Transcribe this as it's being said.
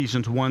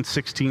Ephesians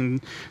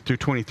 1:16 through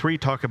 23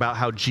 talk about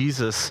how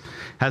Jesus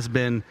has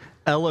been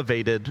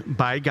elevated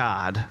by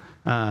God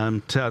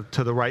to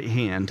the right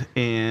hand,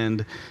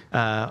 and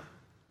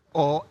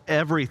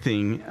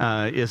everything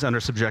is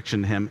under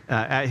subjection to him.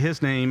 At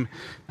his name,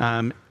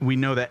 we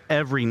know that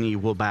every knee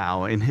will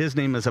bow, and his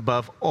name is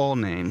above all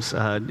names.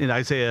 In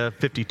Isaiah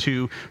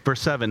 52,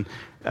 verse 7,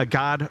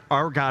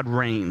 our God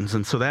reigns,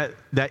 and so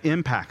that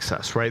impacts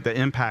us, right? That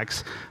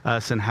impacts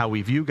us in how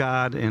we view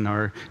God and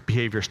our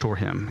behaviors toward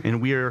him. And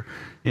we are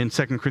in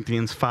 2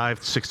 Corinthians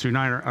 5, 6 through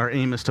 9, our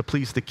aim is to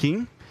please the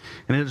King,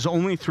 and it is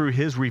only through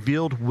his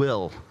revealed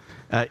will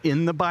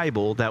in the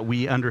Bible that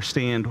we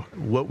understand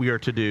what we are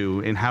to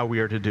do and how we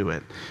are to do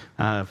it.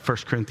 1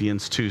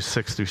 Corinthians 2,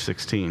 6 through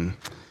 16.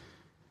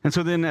 And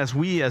so then as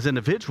we as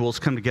individuals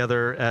come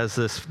together as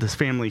this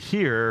family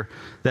here,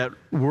 that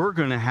we're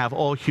going to have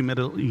all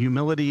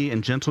humility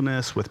and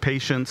gentleness with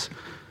patience,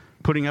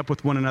 putting up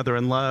with one another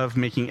in love,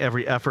 making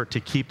every effort to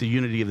keep the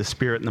unity of the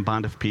Spirit and the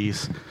bond of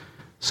peace,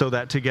 so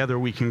that together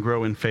we can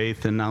grow in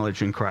faith and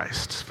knowledge in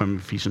Christ, from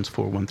Ephesians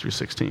 4, 1 through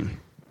 16.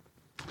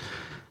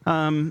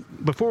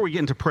 Before we get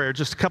into prayer,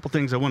 just a couple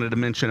things I wanted to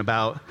mention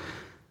about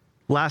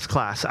last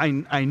class.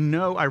 I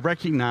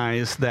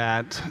recognize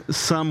that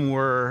some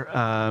were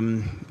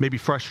maybe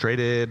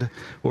frustrated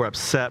or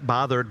upset,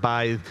 bothered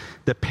by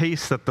the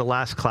pace that the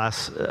last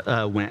class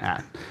went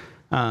at.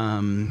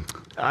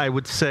 I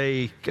would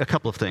say a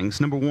couple of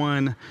things. Number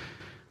one,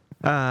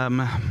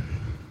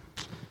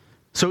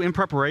 so in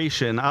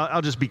preparation,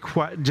 I'll just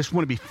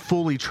want to be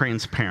fully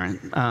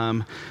transparent.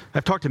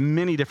 I've talked to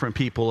many different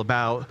people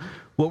about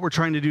what we're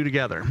trying to do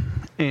together.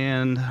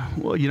 And,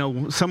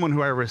 someone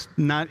who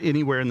not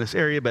anywhere in this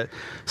area, but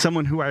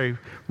someone who I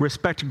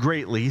respect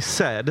greatly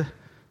said,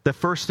 the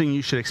first thing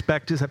you should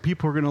expect is that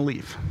people are going to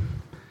leave.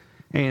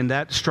 And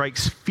that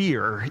strikes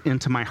fear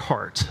into my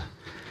heart.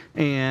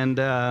 And,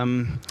 I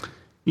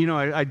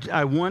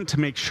want to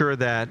make sure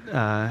that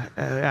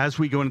as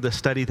we go into the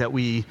study that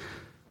we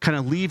kind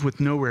of leave with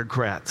no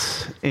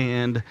regrets.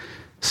 And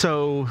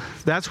so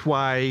that's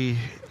why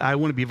I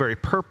want to be very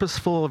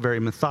purposeful, very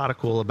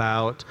methodical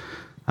about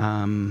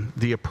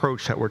the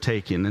approach that we're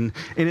taking. And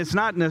it's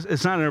not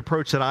an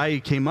approach that I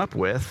came up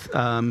with.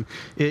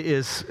 It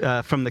is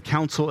from the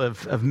counsel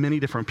of many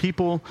different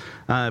people,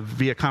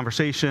 via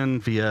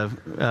conversation, via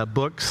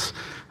books,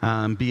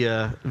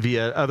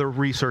 via other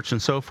research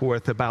and so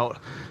forth about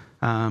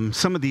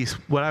some of these,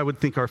 what I would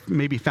think are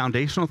maybe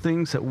foundational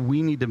things that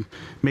we need to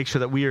make sure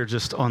that we are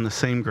just on the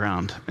same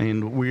ground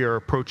and we are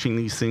approaching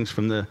these things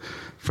from the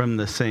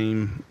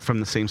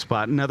same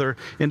spot. Another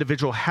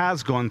individual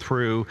has gone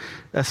through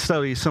a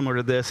study similar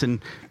to this and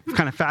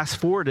kind of fast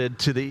forwarded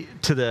to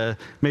the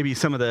maybe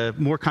some of the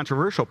more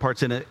controversial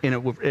parts in it, and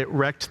it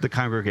wrecked the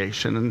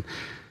congregation. And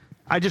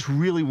I just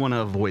really want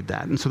to avoid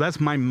that. And so that's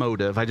my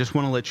motive. I just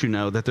want to let you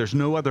know that there's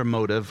no other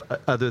motive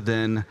other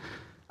than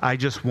I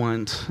just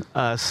want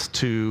us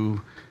to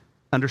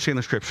understand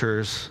the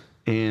scriptures,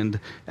 and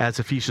as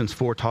Ephesians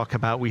 4 talk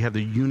about, we have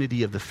the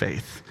unity of the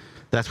faith.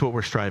 That's what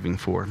we're striving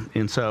for.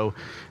 And so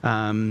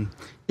last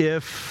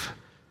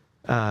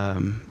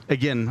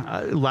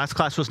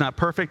class was not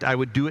perfect. I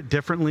would do it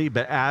differently,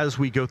 but as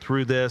we go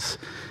through this,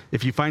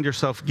 if you find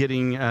yourself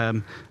getting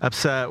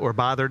upset or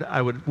bothered,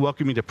 I would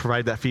welcome you to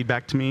provide that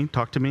feedback to me,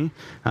 talk to me.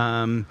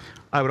 I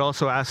would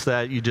also ask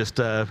that you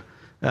just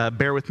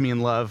bear with me in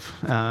love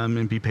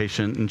and be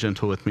patient and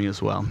gentle with me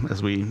as well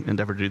as we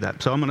endeavor to do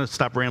that. So I'm going to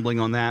stop rambling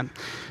on that.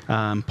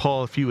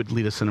 Paul, if you would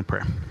lead us in a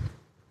prayer.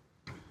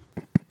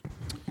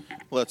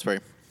 Let's pray.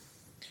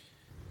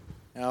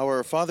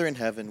 Our Father in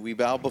heaven, we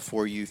bow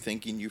before you,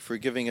 thanking you for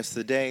giving us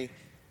the day.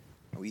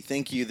 We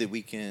thank you that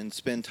we can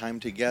spend time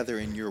together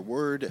in your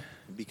word,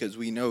 because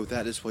we know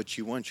that is what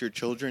you want your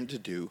children to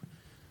do,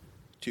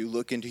 to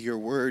look into your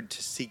word,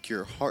 to seek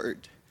your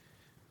heart,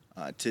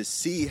 to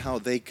see how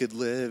they could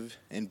live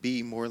and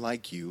be more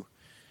like you.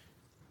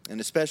 And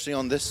especially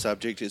on this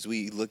subject, as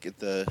we look at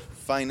the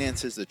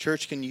finances the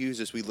church can use,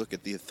 as we look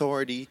at the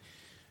authority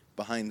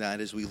behind that,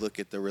 as we look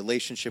at the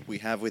relationship we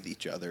have with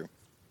each other.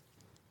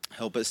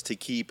 Help us to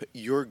keep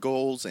your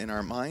goals in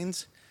our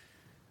minds,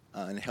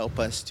 and help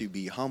us to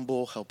be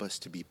humble, help us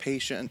to be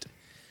patient,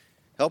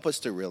 help us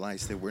to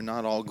realize that we're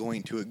not all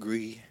going to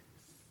agree,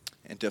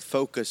 and to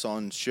focus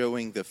on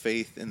showing the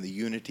faith and the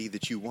unity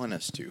that you want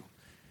us to.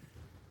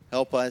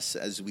 Help us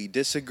as we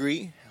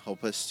disagree.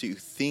 Help us to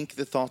think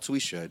the thoughts we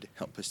should.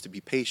 Help us to be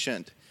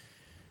patient.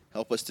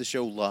 Help us to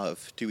show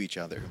love to each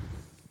other.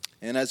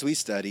 And as we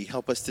study,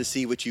 help us to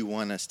see what you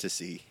want us to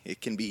see.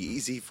 It can be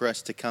easy for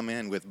us to come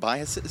in with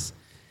biases.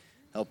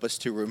 Help us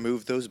to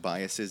remove those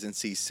biases and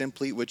see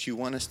simply what you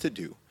want us to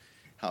do,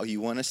 how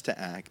you want us to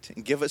act,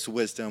 and give us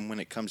wisdom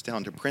when it comes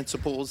down to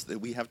principles that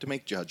we have to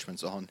make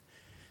judgments on.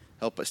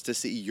 Help us to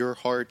see your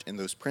heart in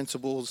those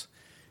principles,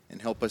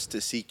 and help us to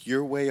seek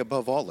your way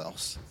above all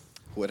else.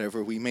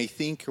 Whatever we may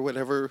think or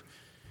whatever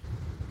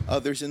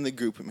others in the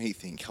group may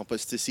think, help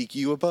us to seek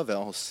you above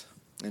else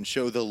and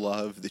show the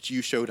love that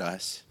you showed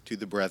us to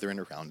the brethren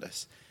around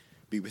us.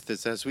 Be with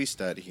us as we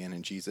study, and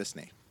in Jesus'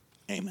 name,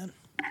 amen.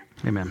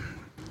 Amen.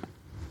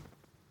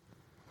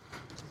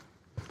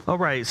 All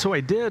right, so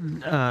I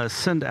did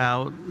send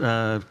out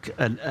a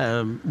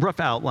rough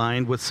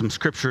outline with some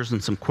scriptures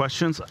and some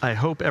questions. I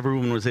hope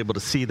everyone was able to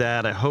see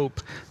that. I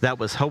hope that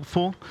was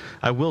helpful.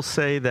 I will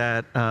say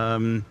that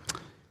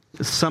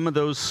some of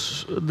those,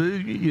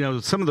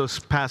 some of those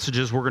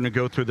passages we're going to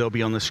go through, they'll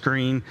be on the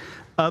screen.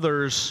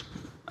 Others,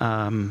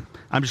 I'm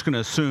just going to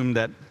assume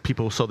that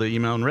people saw the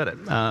email and read it,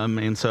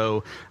 and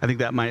so I think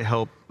that might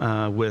help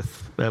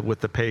with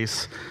the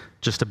pace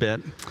just a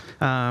bit.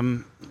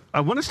 I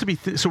want us to be,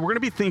 so we're going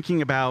to be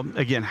thinking about,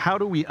 again, how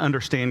do we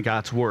understand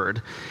God's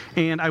Word?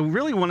 And I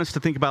really want us to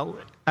think about,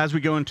 as we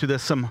go into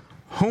this, some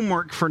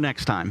homework for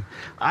next time.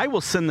 I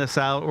will send this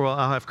out, or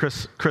I'll have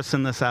Chris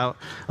send this out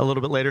a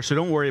little bit later, so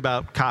don't worry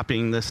about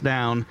copying this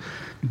down.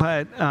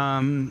 But, I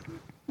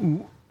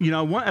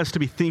want us to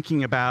be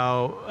thinking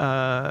about,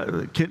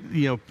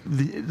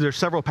 there's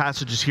several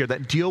passages here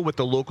that deal with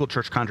the local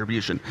church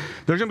contribution.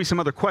 There's going to be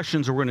some other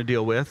questions we're going to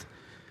deal with.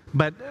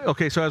 But,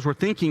 okay, so as we're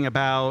thinking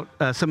about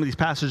some of these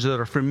passages that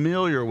are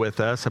familiar with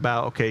us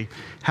about, okay,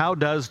 how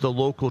does the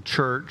local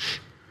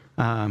church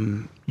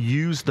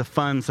use the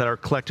funds that are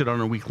collected on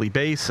a weekly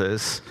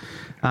basis?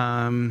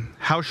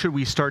 How should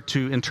we start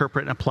to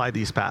interpret and apply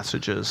these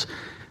passages?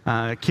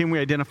 Can we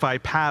identify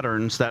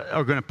patterns that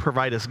are going to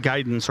provide us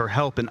guidance or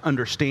help in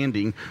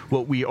understanding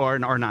what we are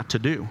and are not to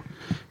do?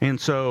 And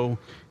so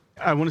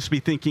I want us to be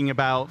thinking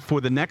about,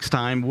 for the next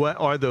time, what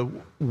are the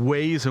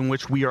ways in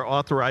which we are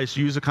authorized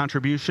to use a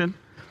contribution?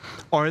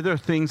 Are there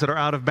things that are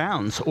out of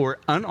bounds or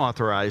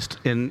unauthorized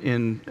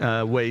in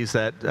ways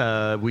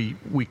that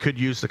we could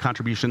use the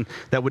contribution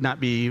that would not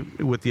be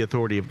with the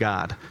authority of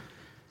God?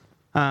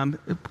 A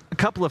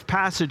couple of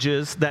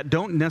passages that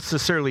don't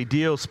necessarily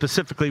deal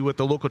specifically with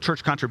the local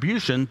church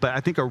contribution, but I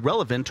think are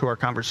relevant to our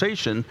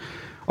conversation,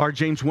 are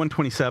James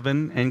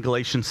 1:27 and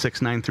Galatians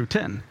 6:9 through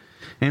 10.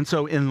 And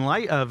so in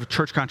light of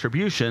church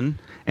contribution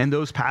and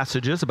those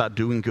passages about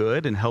doing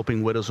good and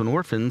helping widows and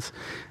orphans,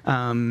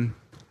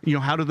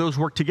 how do those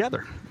work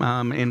together?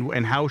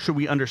 And how should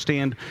we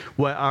understand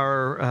what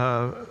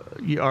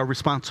our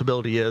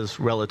responsibility is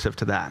relative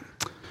to that?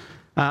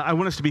 I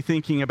want us to be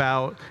thinking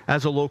about,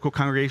 as a local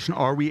congregation,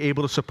 are we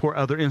able to support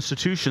other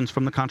institutions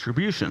from the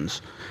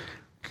contributions?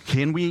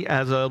 Can we,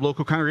 as a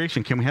local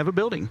congregation, can we have a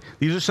building?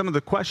 These are some of the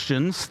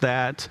questions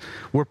that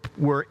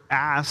were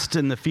asked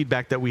in the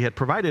feedback that we had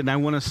provided. And I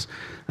want us,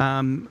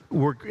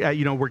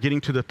 we're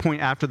getting to the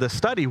point after the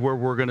study where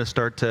we're going to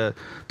start to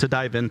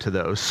dive into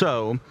those.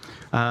 So,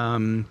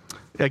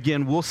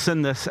 again, we'll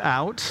send this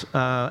out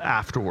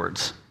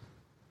afterwards.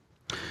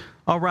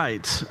 All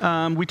right.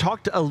 We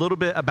talked a little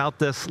bit about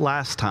this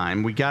last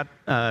time. We got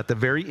at the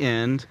very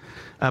end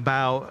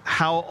about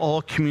how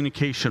all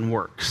communication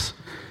works.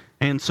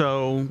 And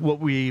so what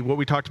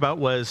we talked about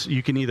was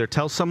you can either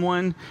tell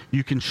someone,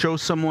 you can show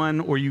someone,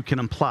 or you can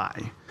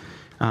imply.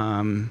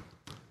 And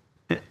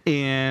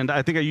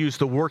I think I used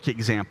the work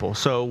example.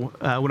 So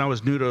when I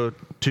was new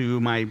to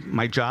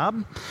my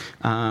job,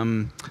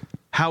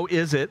 how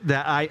is it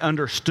that I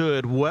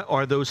understood what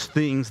are those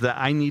things that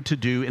I need to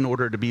do in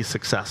order to be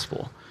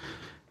successful?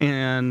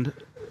 And,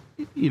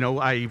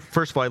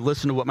 first of all, I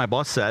listened to what my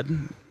boss said.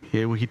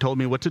 He told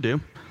me what to do.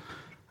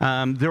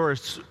 There were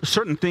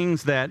certain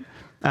things that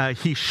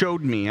he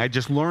showed me. I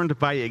just learned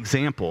by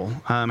example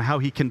how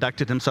he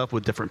conducted himself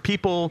with different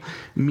people,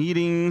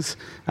 meetings.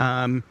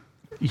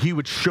 He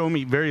would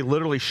very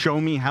literally show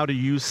me how to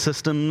use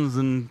systems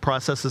and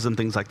processes and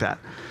things like that.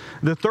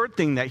 The third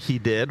thing that he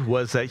did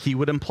was that he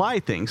would imply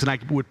things, and I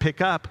would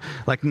pick up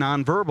like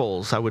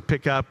nonverbals. I would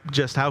pick up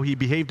just how he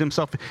behaved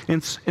himself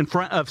in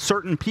front of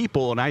certain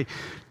people, and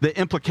the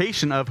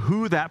implication of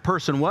who that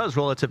person was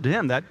relative to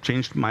him, that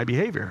changed my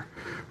behavior,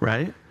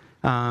 right?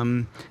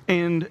 And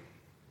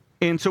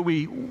so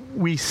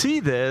we see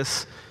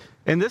this,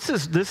 and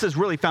this is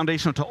really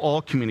foundational to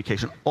all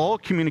communication. All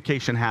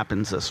communication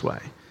happens this way.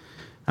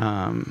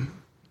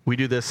 We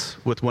do this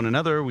with one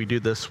another. We do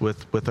this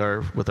with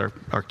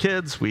our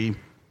kids.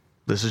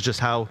 This is just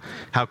how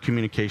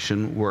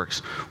communication works.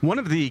 One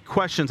of the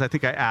questions I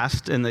think I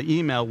asked in the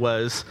email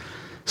was,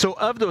 so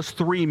of those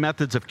three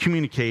methods of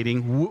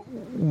communicating,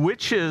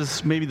 which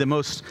is maybe the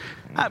most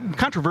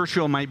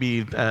controversial? Might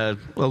be a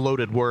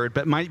loaded word,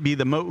 but might be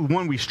the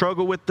one we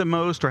struggle with the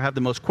most or have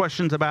the most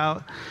questions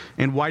about,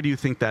 and why do you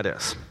think that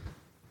is?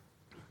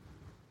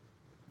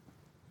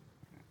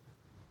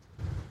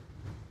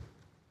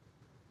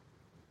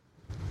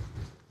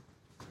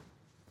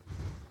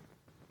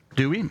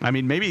 Do we? I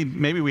mean,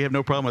 maybe we have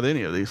no problem with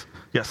any of these.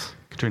 Yes,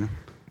 Katrina.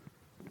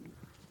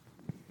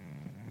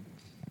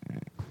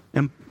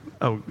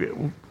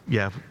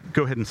 Yeah,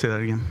 go ahead and say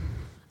that again.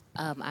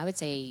 I would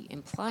say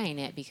implying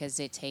it, because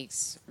it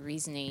takes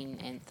reasoning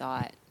and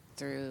thought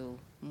through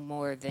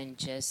more than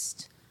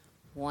just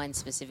one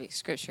specific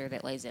scripture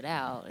that lays it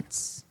out.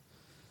 It's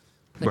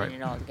putting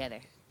it all together.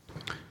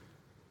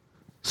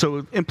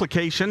 So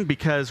implication,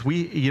 because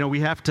we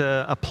have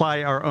to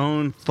apply our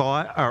own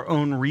thought, our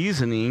own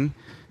reasoning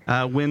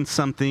when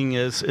something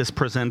is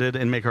presented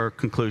and make our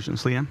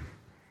conclusions. Leanne?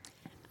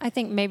 I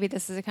think maybe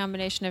this is a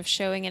combination of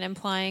showing and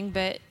implying,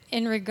 but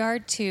in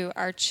regard to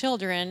our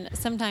children,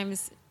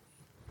 sometimes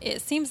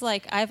it seems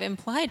like I've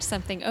implied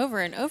something over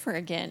and over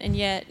again, and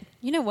yet,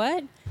 you know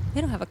what?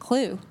 They don't have a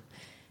clue.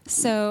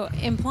 So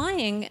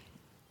implying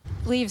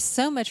leaves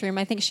so much room.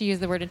 I think she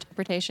used the word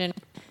interpretation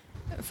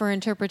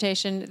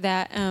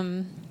that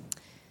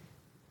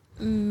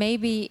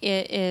maybe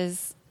it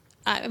is.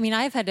 I mean,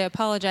 I've had to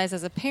apologize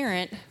as a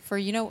parent for,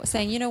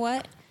 saying, you know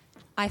what?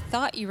 I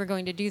thought you were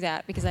going to do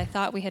that because I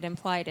thought we had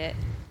implied it,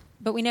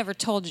 but we never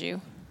told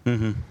you.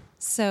 Mm-hmm.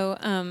 So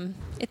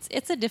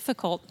it's a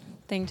difficult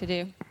thing to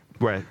do.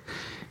 Right.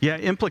 Yeah,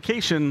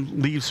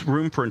 implication leaves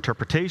room for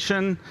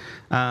interpretation.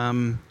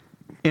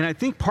 And I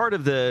think part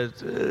of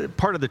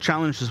the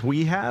challenges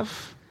we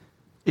have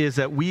is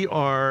that we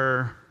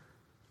are,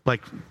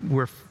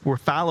 we're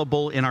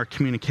fallible in our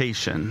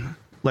communication.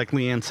 Like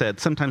Leanne said,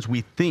 sometimes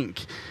we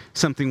think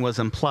something was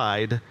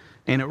implied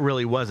and it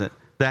really wasn't.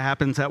 That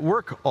happens at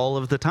work all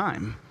of the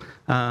time.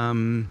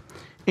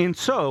 And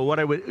so what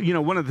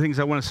one of the things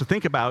I want us to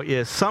think about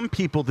is some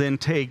people then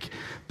take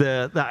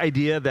the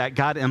idea that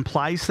God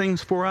implies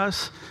things for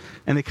us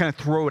and they kind of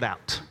throw it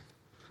out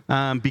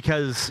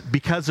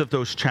because of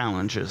those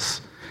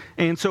challenges.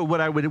 And so what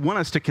I would want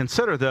us to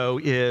consider, though,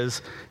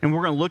 is, and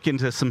we're going to look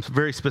into some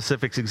very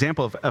specific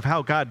example of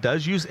how God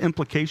does use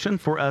implication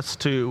for us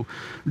to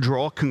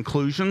draw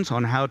conclusions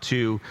on how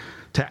to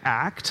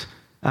act.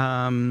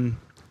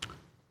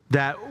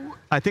 That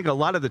I think a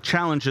lot of the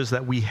challenges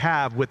that we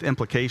have with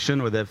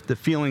implication or the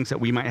feelings that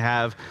we might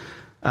have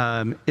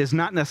is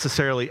not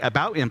necessarily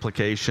about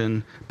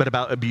implication, but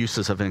about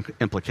abuses of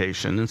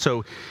implication. And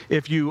so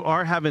if you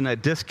are having a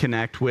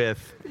disconnect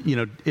with,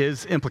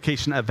 is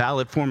implication a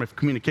valid form of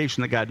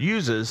communication that God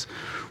uses,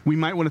 we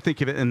might want to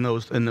think of it in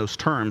those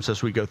terms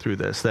as we go through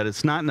this, that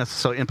it's not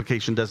necessarily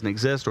implication doesn't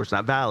exist or it's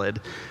not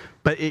valid,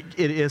 but it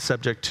is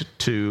subject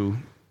to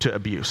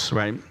abuse,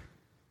 right?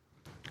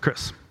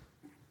 Chris.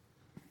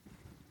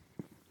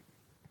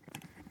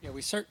 Yeah,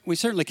 we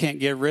certainly can't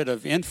get rid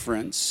of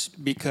inference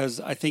because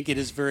I think it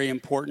is very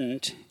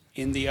important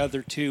in the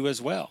other two as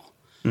well.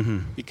 Mm-hmm.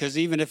 Because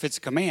even if it's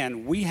a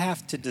command, we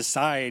have to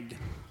decide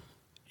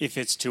if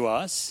it's to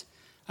us.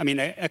 I mean,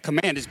 a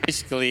command is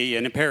basically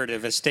an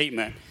imperative, a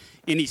statement.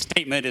 Any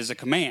statement is a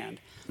command.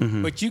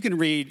 Mm-hmm. But you can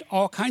read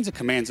all kinds of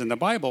commands in the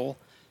Bible,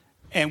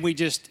 and we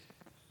just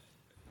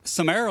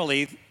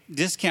summarily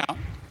discount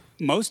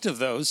most of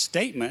those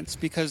statements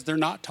because they're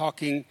not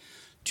talking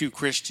to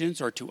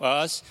Christians or to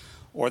us,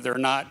 or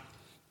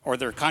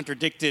they're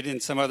contradicted in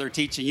some other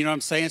teaching. You know what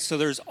I'm saying? So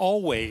there's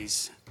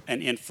always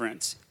an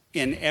inference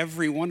in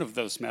every one of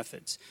those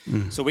methods.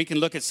 Mm. So we can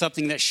look at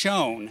something that's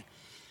shown,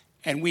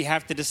 and we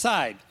have to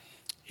decide,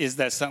 is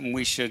that something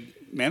we should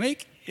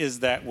mimic?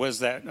 Was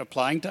that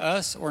applying to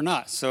us or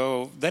not?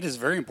 So that is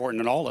very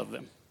important in all of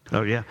them.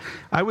 Oh yeah,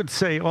 I would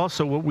say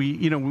also what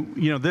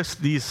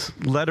these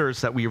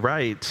letters that we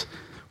write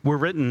were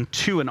written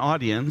to an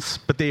audience,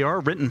 but they are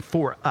written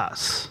for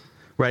us.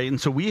 Right,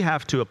 and so we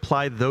have to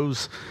apply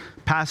those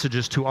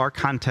passages to our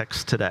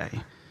context today,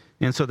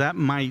 and so that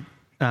might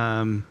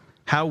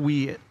how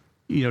we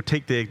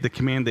take the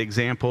command, the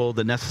example,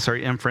 the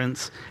necessary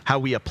inference, how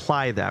we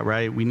apply that.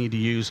 Right, we need to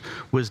use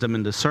wisdom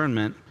and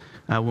discernment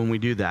when we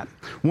do that.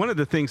 One of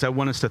the things I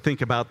want us to think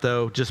about,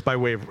 though, just by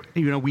way of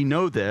we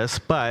know this,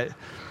 but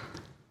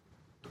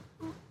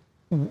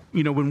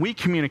when we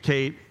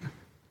communicate,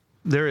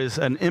 there is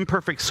an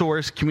imperfect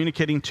source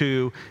communicating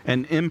to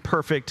an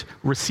imperfect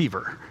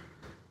receiver.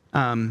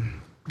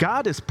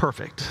 God is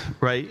perfect,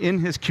 right, in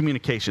his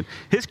communication.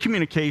 His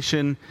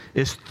communication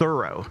is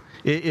thorough.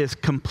 It is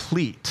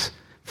complete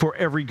for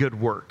every good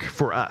work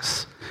for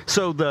us.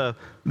 So the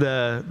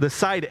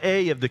side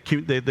A of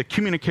the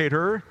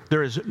communicator,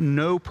 there is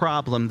no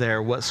problem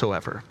there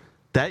whatsoever.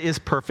 That is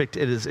perfect.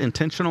 It is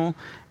intentional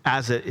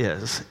as it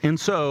is. And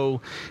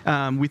so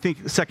we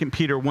think 2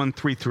 Peter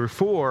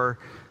 1:3-4,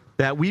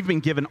 that we've been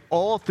given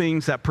all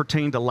things that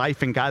pertain to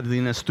life and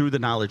godliness through the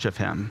knowledge of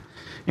him.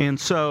 And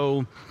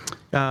so,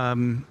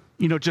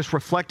 just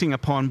reflecting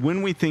upon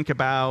when we think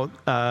about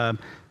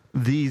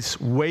these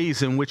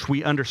ways in which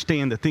we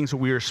understand the things that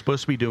we are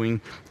supposed to be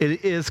doing,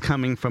 it is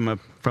coming from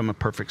a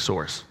perfect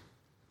source.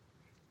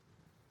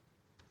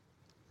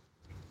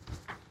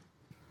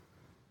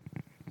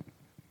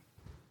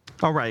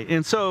 All right,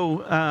 and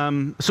so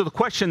the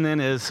question then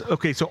is,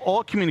 okay, so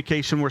all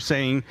communication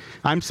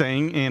I'm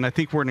saying, and I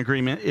think we're in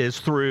agreement, is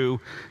through,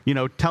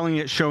 telling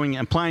it, showing it,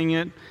 implying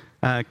it,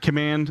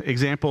 command,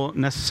 example,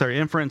 necessary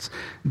inference.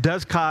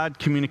 Does God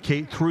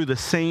communicate through the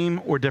same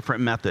or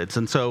different methods?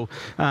 And so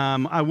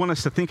I want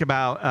us to think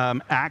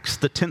about Acts,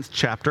 the 10th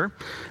chapter.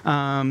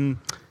 And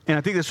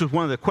I think this was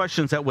one of the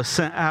questions that was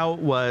sent out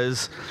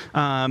was,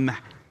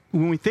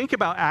 when we think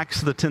about Acts,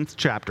 the 10th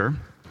chapter,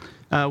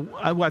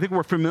 I think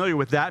we're familiar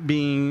with that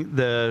being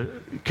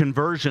the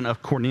conversion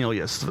of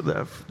Cornelius.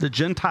 The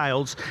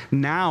Gentiles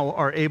now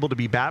are able to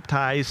be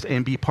baptized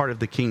and be part of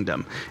the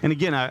kingdom. And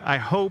again, I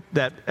hope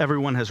that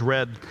everyone has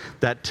read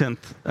that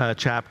 10th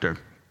chapter.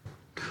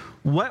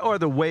 What are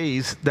the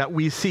ways that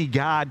we see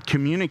God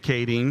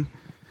communicating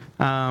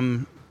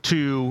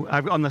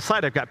on the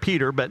slide I've got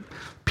Peter, but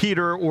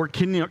Peter or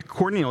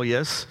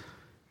Cornelius,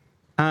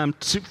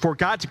 for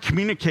God to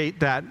communicate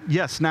that,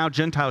 yes, now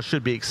Gentiles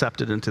should be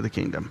accepted into the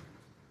kingdom.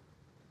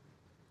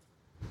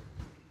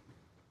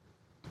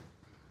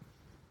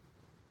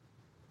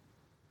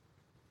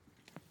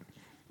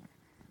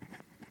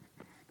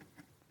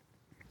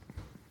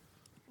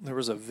 There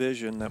was a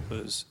vision that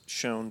was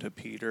shown to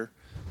Peter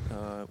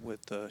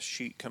with the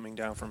sheet coming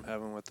down from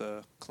heaven with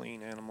the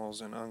clean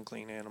animals and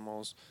unclean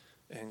animals,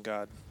 and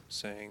God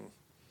saying,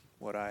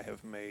 "What I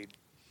have made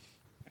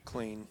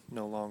clean,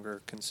 no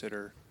longer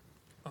consider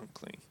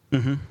unclean."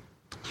 Mm-hmm.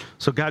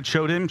 So God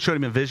showed him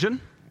a vision,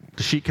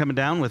 the sheet coming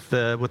down with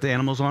the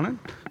animals on it.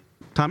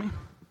 Tommy?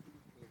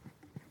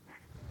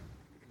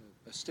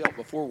 A step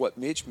before what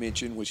Mitch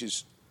mentioned, which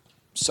is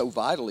so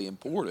vitally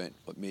important,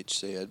 what Mitch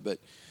said, but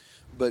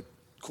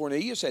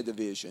Cornelius had the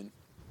vision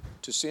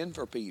to send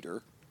for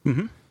Peter.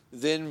 Mm-hmm.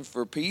 Then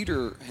for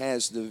Peter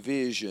has the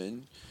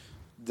vision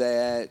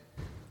that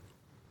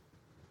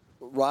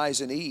rise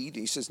and eat.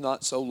 He says,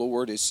 "Not so,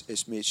 Lord,"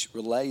 as Mitch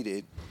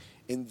related.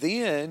 And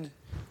then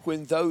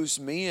when those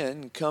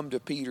men come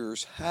to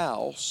Peter's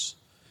house,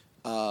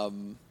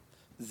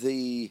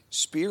 the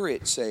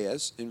Spirit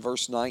says in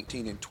verse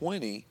 19 and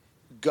 20,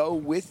 "Go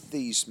with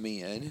these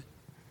men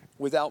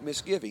without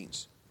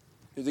misgivings."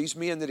 These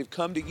men that have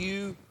come to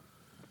you,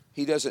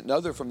 he doesn't know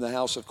they're from the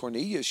house of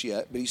Cornelius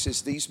yet, but he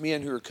says, these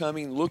men who are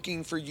coming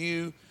looking for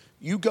you,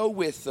 you go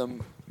with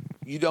them.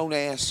 You don't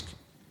ask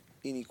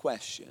any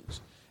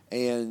questions.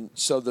 And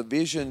so the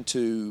vision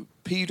to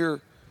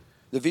Peter,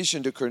 the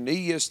vision to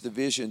Cornelius, the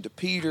vision to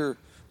Peter,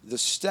 the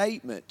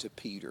statement to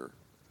Peter,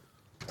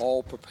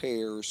 all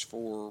prepares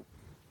for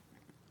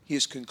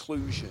his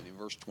conclusion in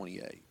verse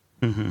 28.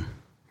 Mm-hmm.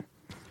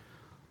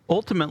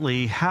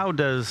 Ultimately, how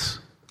does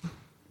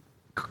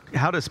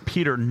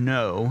Peter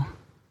know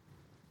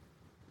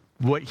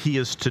what he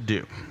is to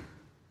do?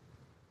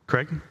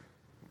 Craig?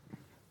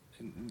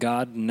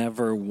 God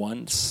never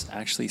once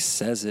actually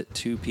says it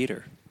to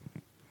Peter.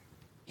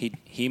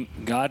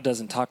 God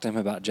doesn't talk to him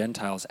about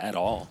Gentiles at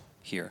all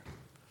here.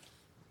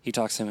 He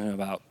talks to him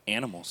about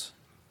animals.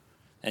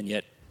 And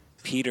yet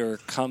Peter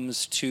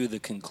comes to the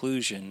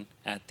conclusion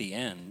at the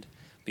end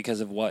because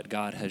of what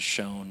God has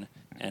shown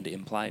and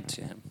implied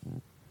to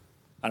him.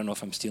 I don't know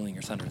if I'm stealing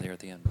your thunder there at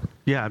the end.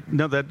 Yeah,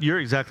 no, that you're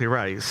exactly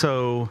right.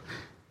 So,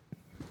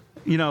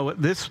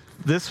 this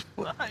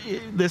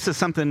is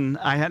something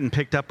I hadn't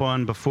picked up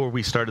on before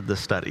we started the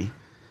study,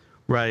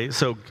 right?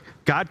 So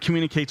God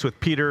communicates with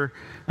Peter.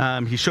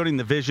 He showed him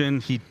the vision.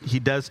 He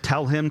does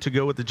tell him to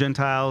go with the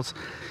Gentiles.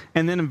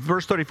 And then in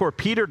verse 34,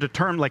 Peter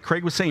determined, like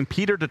Craig was saying,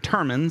 Peter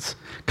determines,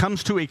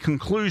 comes to a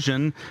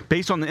conclusion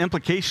based on the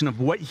implication of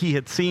what he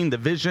had seen, the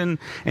vision,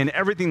 and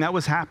everything that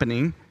was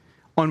happening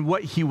on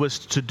what he was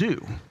to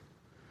do.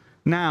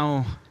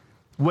 Now,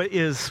 what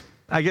is,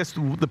 I guess,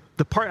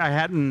 the part I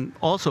hadn't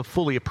also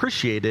fully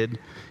appreciated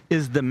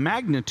is the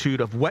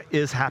magnitude of what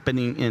is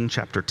happening in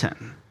chapter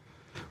 10,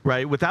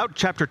 right? Without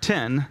chapter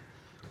 10,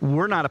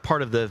 we're not a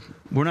part of the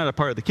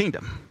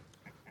kingdom,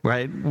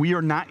 right? We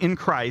are not in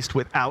Christ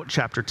without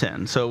chapter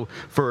 10. So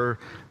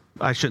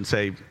I shouldn't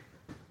say,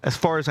 as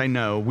far as I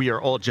know, we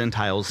are all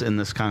Gentiles in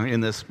this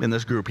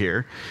group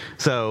here.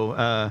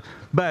 So,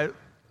 but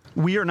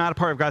we are not a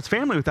part of God's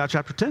family without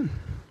chapter 10.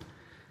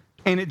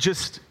 And it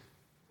just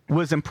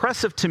was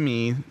impressive to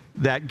me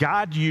that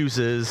God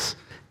uses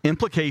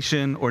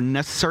implication or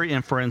necessary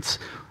inference,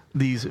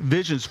 these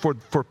visions,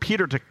 for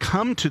Peter to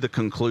come to the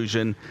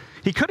conclusion.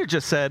 He could have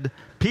just said,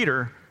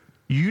 Peter,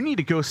 you need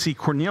to go see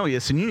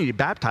Cornelius and you need to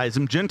baptize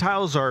him.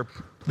 Gentiles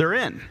they're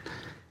in.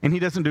 And he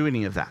doesn't do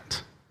any of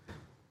that.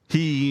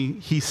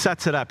 He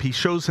sets it up. He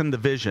shows him the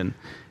vision.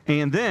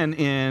 And then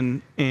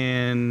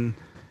in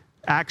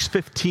Acts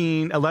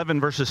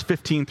 11, verses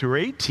 15 through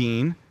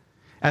 18,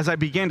 as I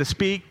began to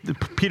speak,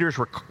 Peter's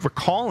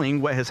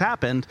recalling what has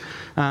happened.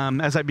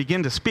 As I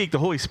began to speak, the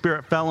Holy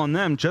Spirit fell on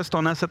them, just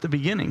on us at the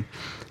beginning.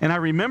 And I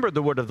remembered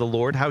the word of the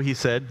Lord, how he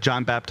said,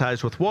 John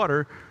baptized with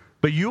water,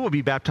 but you will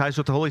be baptized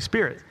with the Holy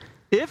Spirit.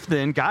 If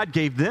then God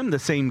gave them the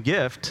same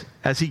gift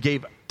as he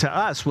gave to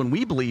us when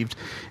we believed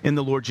in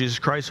the Lord Jesus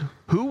Christ,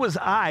 who was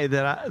I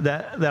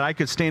that I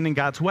could stand in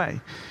God's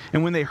way?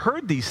 And when they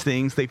heard these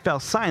things, they fell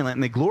silent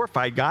and they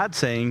glorified God,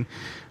 saying,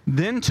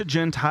 then to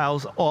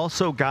Gentiles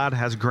also God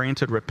has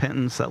granted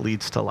repentance that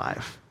leads to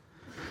life.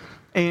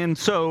 And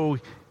so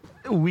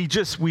we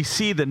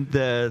see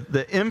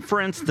the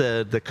inference,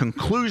 the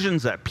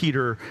conclusions that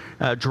Peter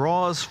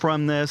draws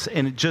from this,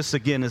 and it just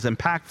again is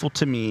impactful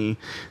to me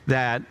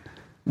that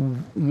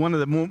one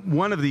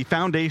of the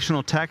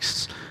foundational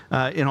texts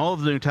in all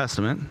of the New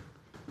Testament,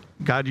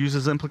 God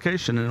uses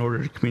implication in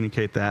order to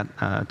communicate that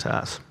to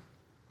us.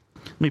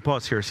 Let me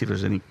pause here, see if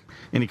there's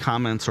any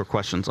comments or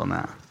questions on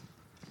that.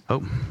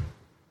 Oh,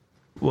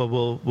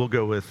 well, we'll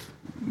go with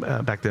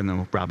back then,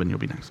 and Robin, you'll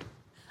be next.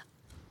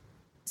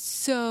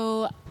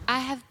 So I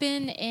have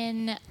been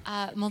in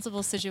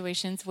multiple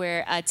situations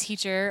where a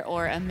teacher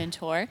or a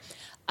mentor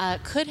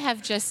could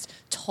have just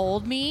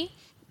told me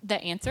the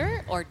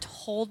answer or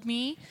told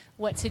me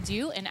what to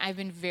do, and I've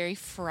been very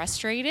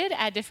frustrated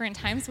at different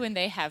times when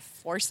they have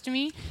forced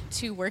me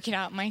to work it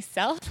out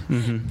myself.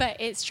 But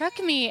it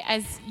struck me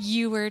as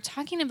you were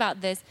talking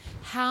about this,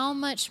 how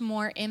much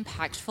more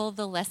impactful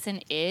the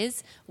lesson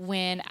is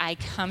when I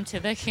come to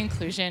the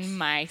conclusion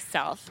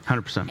myself.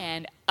 100%.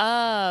 And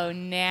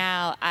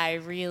now I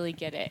really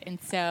get it. And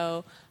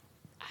so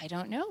I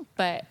don't know,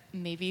 but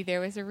maybe there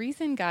was a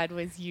reason God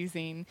was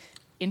using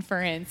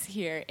inference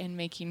here in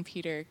making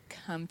Peter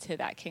come to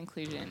that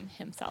conclusion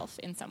himself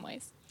in some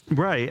ways.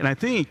 Right, and I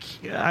think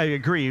I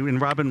agree. And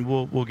Robin,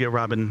 we'll get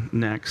Robin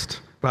next.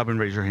 Robin,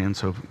 raise your hand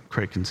so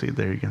Craig can see.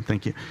 There you go.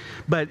 Thank you.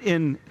 But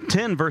in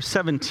 10, verse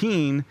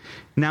 17,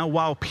 now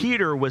while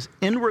Peter was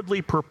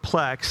inwardly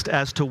perplexed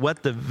as to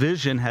what the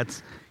vision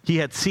he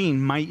had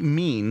seen might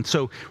mean.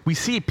 So we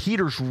see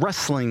Peter's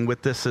wrestling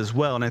with this as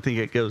well, and I think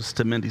it goes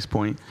to Mindy's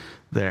point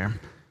there.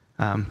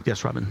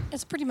 Yes, Robin.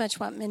 It's pretty much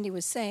what Mindy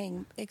was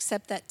saying,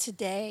 except that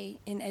today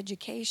in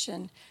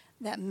education,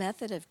 that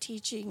method of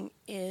teaching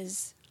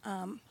is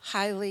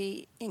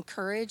highly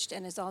encouraged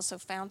and is also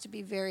found to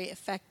be very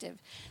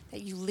effective. That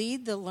you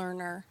lead the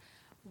learner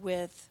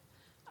with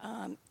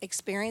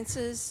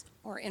experiences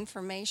or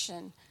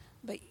information,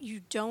 but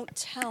you don't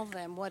tell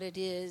them what it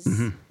is.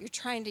 You're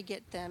trying to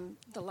get them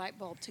the light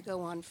bulb to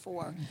go on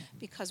for,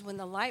 because when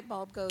the light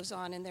bulb goes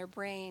on in their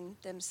brain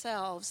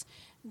themselves,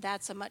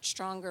 that's a much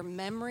stronger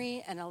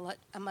memory and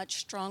a much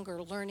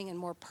stronger learning and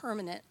more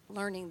permanent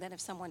learning than if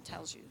someone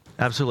tells you.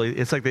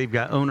 Absolutely. It's like they've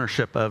got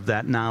ownership of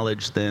that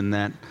knowledge then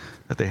that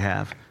they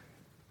have.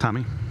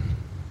 Tommy?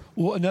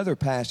 Well, another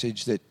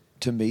passage that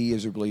to me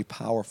is a really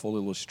powerful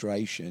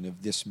illustration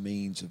of this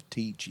means of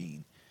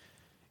teaching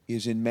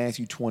is in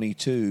Matthew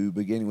 22,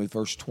 beginning with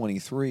verse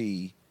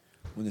 23,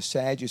 when the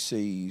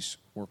Sadducees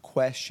were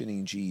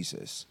questioning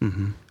Jesus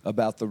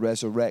about the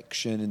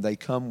resurrection, and they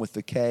come with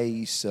the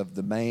case of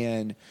the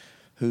man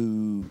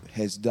who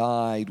has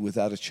died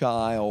without a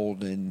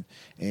child,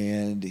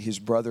 and his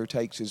brother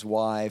takes his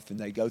wife, and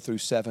they go through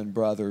 7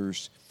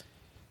 brothers.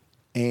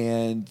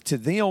 And to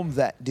them,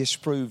 that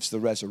disproves the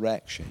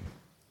resurrection.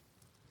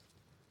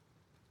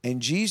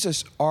 And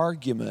Jesus'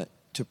 argument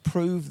to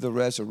prove the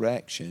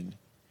resurrection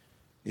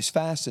is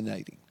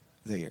fascinating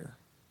there,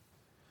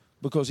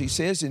 because he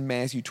says in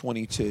Matthew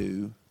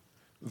 22,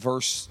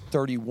 verse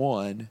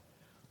 31,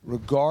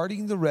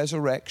 regarding the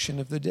resurrection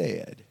of the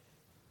dead,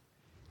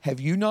 have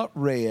you not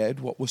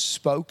read what was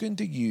spoken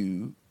to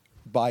you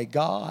by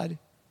God,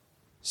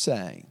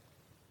 saying,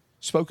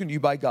 spoken to you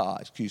by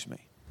God,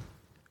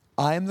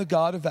 I am the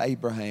God of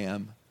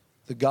Abraham,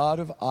 the God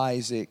of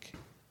Isaac,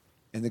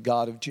 and the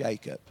God of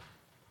Jacob.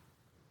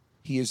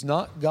 He is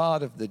not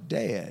God of the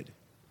dead,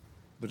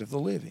 but of the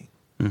living.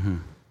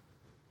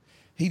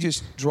 He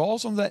just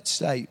draws on that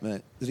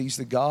statement that he's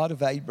the God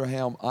of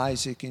Abraham,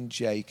 Isaac, and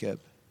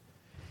Jacob.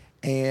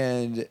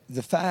 And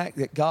the fact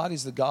that God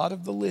is the God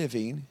of the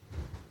living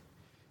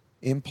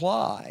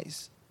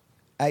implies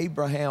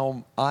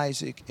Abraham,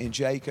 Isaac, and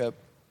Jacob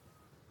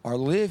are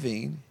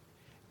living.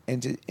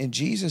 And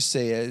Jesus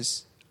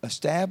says,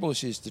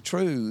 establishes the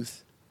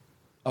truth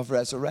of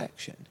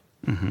resurrection.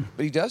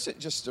 But he doesn't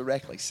just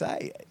directly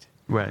say it.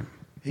 Right.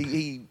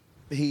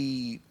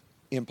 He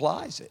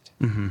implies it.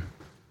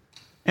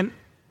 And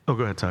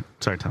go ahead, Todd.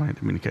 Sorry, Tommy, I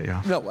didn't mean to cut you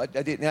off. No, I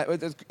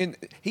didn't.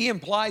 He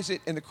implies it,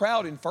 and the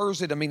crowd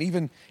infers it. I mean,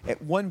 even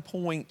at one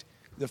point,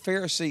 the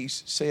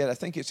Pharisees said, I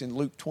think it's in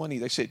Luke 20,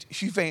 they said,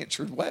 you've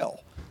answered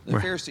well. The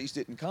Pharisees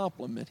didn't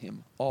compliment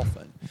him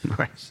often.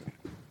 Right. So.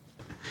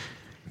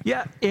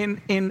 Yeah,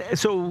 and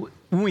so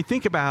when we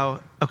think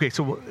about, okay,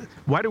 so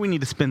why do we need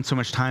to spend so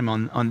much time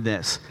on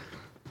this?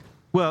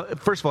 Well,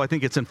 first of all, I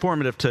think it's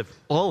informative to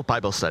all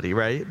Bible study,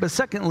 right? But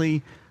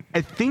secondly,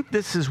 I think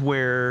this is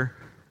where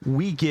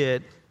we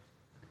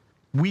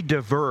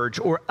diverge,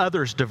 or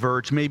others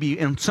diverge, maybe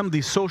in some of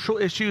these social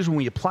issues when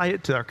we apply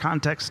it to our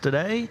context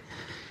today.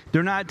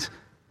 They're not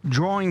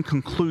drawing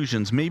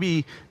conclusions.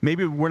 Maybe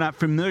we're not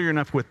familiar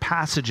enough with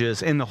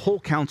passages and the whole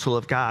counsel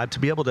of God to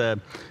be able to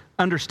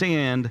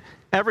understand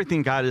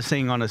everything God is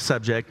saying on a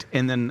subject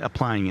and then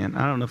applying it.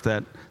 I don't know if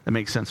that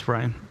makes sense,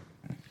 Brian.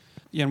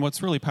 Yeah, and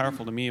what's really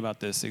powerful to me about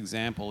this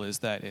example is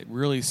that it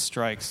really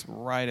strikes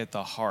right at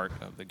the heart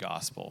of the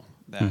gospel.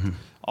 That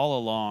all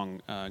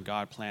along,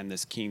 God planned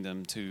this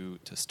kingdom to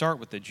start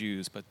with the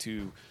Jews, but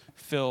to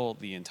fill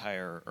the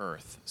entire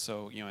earth.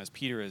 So, as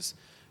Peter is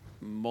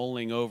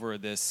mulling over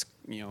this,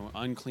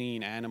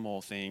 unclean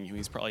animal thing,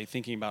 he's probably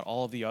thinking about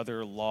all of the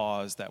other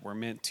laws that were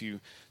meant to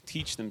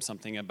teach them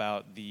something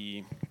about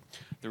the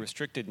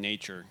restricted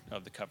nature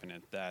of the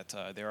covenant, that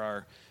there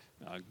are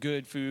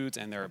good foods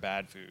and there are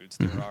bad foods.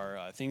 There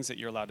are things that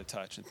you're allowed to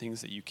touch and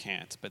things that you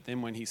can't. But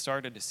then when he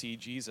started to see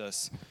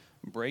Jesus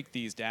break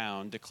these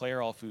down,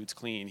 declare all foods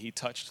clean, he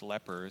touched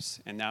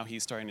lepers, and now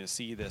he's starting to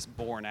see this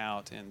borne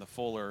out in the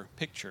fuller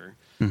picture.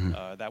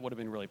 That would have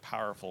been really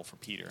powerful for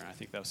Peter, and I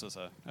think this was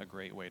a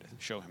great way to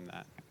show him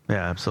that.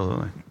 Yeah,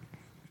 absolutely.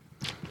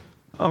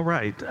 All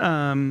right.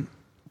 I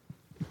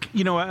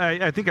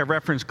think I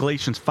referenced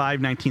Galatians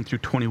 5:19 through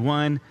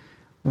 21.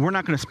 we're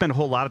not going to spend a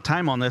whole lot of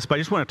time on this, but I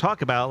just want to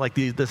talk about like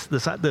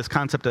this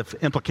concept of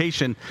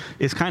implication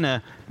is kind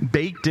of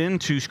baked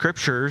into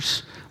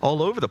scriptures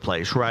all over the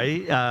place,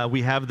 right?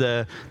 We have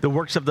the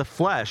works of the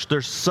flesh.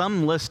 There's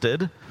some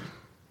listed.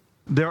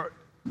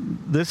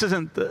 This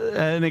isn't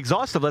an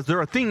exhaustive list.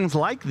 There are things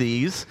like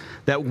these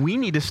that we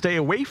need to stay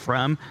away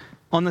from.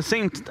 On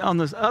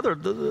the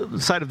other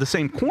side of the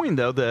same coin,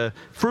 though, the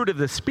fruit of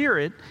the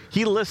Spirit,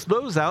 he lists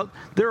those out.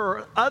 There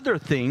are other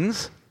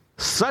things.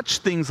 Such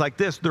things like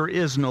this, there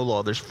is no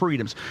law. There's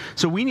freedoms.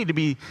 So we need to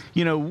be,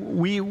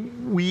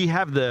 we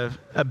have the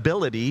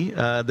ability,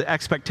 the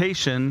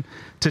expectation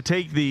to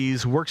take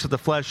these works of the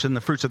flesh and the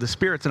fruits of the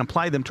spirits and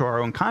apply them to our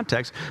own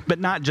context, but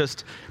not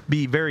just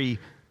be very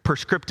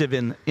prescriptive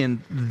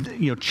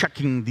in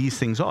checking these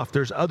things off.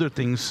 There's other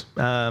things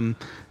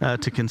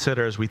to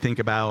consider as we think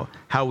about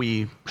how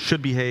we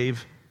should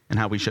behave and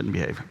how we shouldn't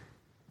behave.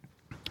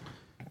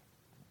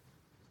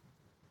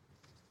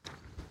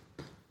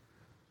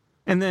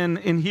 And then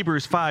in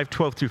Hebrews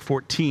 5:12 through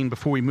 14,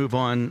 before we move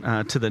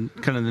on to the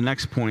kind of the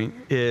next point,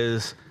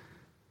 is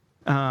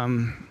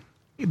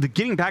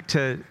getting back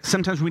to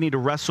sometimes we need to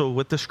wrestle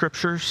with the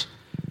scriptures,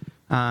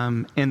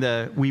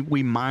 and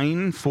we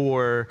mine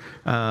for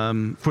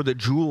the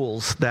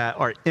jewels that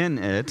are in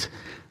it.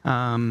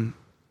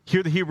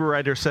 Here the Hebrew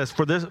writer says,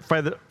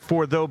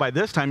 for though by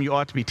this time you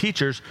ought to be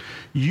teachers,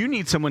 you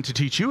need someone to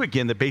teach you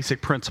again the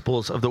basic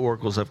principles of the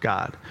oracles of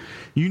God.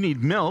 You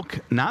need milk,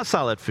 not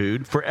solid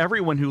food, for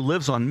everyone who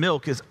lives on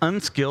milk is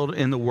unskilled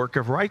in the work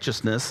of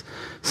righteousness,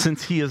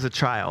 since he is a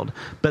child.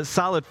 But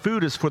solid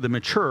food is for the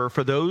mature,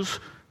 for those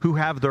who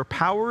have their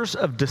powers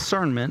of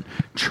discernment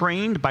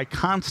trained by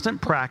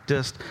constant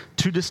practice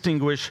to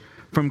distinguish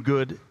from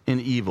good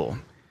and evil.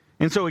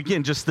 And so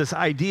again, just this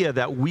idea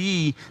that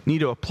we need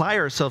to apply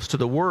ourselves to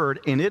the Word,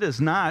 and it is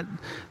not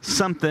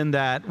something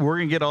that we're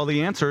going to get all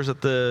the answers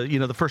at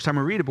the first time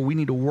we read it, but we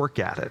need to work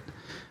at it.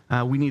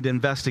 We need to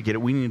investigate it.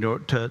 We need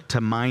to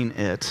mine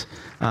it.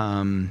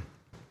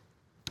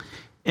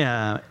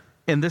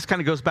 And this kind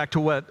of goes back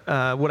to what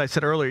I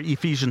said earlier,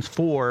 Ephesians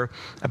 4,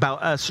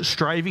 about us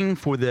striving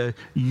for the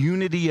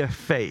unity of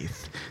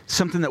faith,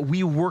 something that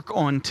we work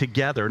on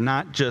together,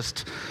 not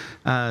just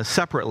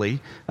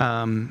separately.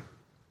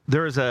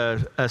 There is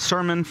a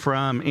sermon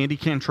from Andy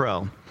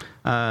Cantrell,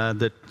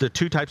 the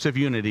two types of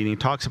unity, and he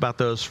talks about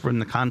those from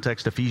the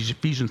context of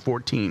Ephesians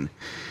 14.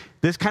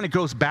 This kind of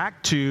goes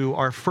back to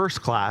our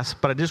first class,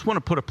 but I just want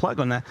to put a plug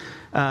on that.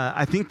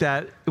 I think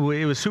that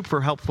it was super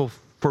helpful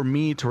for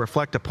me to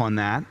reflect upon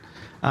that,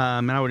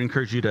 and I would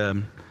encourage you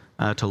to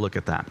look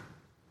at that.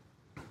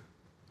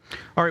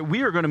 All right,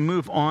 we are going to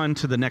move on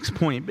to the next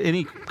point.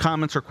 Any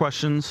comments or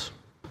questions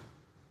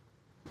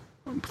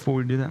before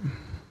we do that?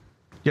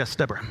 Yes,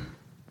 Deborah.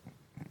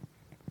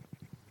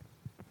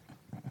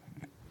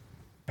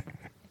 I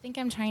think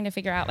I'm trying to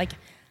figure out,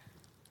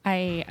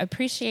 I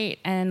appreciate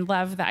and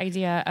love the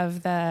idea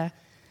of the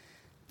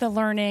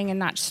learning and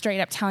not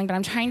straight up telling, but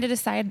I'm trying to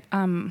decide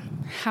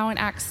how in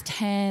Acts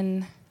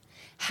 10,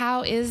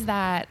 how is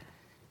that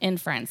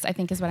inference, I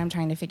think is what I'm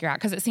trying to figure out.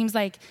 Because it seems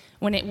like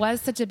when it was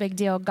such a big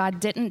deal, God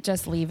didn't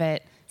just leave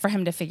it for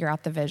him to figure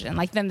out the vision.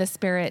 Then the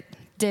Spirit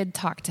did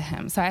talk to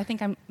him. So I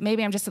think I'm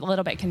just a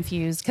little bit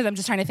confused because I'm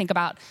just trying to think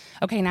about,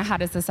 okay, now how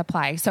does this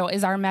apply? So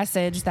is our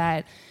message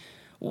that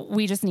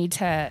we just need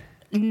to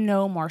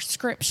know more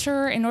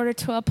scripture in order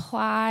to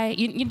apply?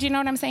 Do you know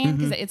what I'm saying?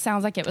 Because it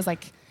sounds like it was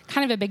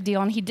kind of a big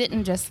deal, and he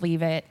didn't just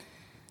leave it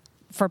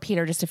for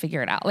Peter just to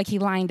figure it out. he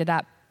lined it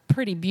up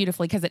pretty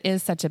beautifully because it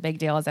is such a big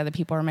deal, as other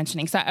people are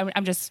mentioning. So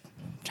I'm just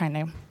trying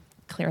to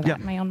clear that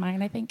in my own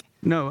mind, I think.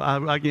 No,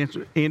 I can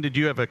answer. Ann, did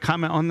you have a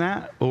comment on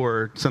that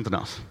or something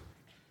else?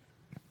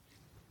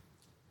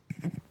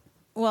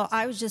 Well,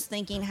 I was just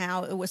thinking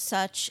how it was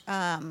such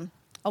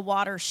a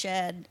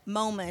watershed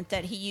moment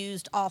that he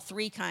used all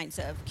three kinds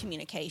of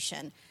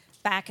communication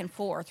back and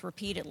forth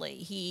repeatedly.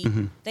 He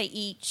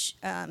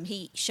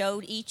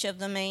showed each of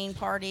the main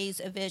parties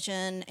a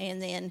vision,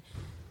 and then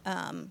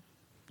the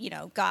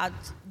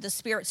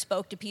Spirit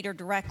spoke to Peter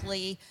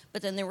directly,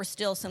 but then there were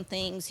still some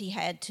things he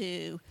had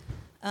to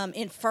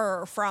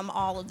infer from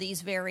all of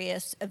these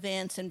various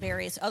events and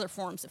various other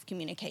forms of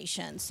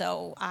communication.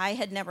 So I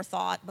had never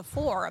thought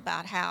before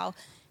about how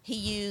he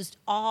used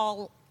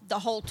the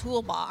whole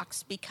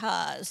toolbox,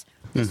 because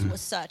this was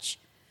such,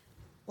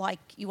 like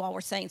you all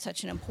were saying,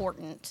 such an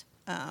important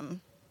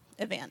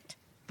event.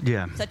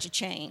 Yeah. Such a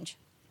change.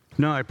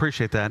 No, I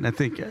appreciate that, and I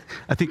think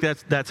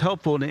that's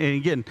helpful. And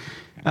again,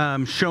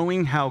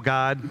 showing how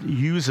God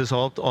uses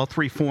all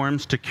three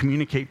forms to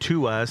communicate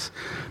to us,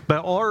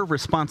 but our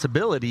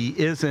responsibility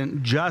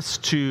isn't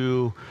just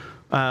to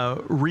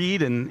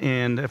read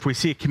and if we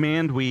see a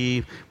command,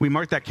 we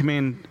mark that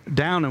command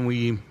down and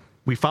we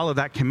follow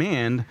that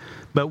command,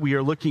 but we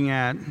are looking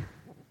at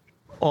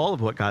all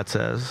of what God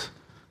says.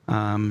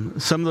 Some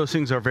of those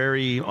things are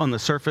very on the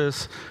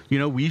surface.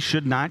 We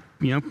should not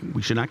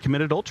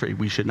commit adultery.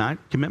 We should not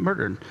commit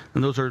murder.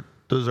 And those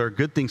are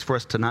good things for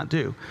us to not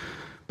do.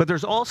 But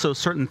there's also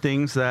certain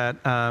things that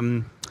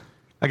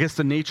I guess,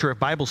 the nature of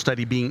Bible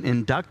study being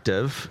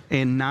inductive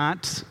and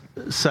not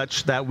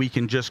such that we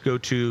can just go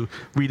to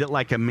read it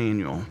like a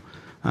manual.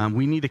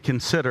 We need to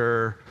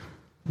consider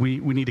we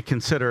need to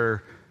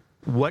consider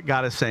what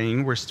God is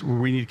saying.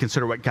 We need to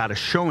consider what God is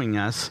showing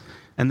us,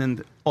 and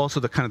then also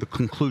the kind of the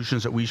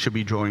conclusions that we should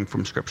be drawing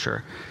from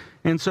Scripture.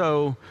 And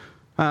so,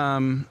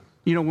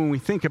 when we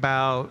think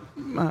about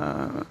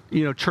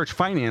church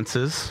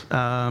finances,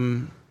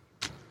 I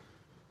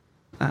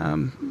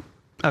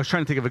was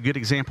trying to think of a good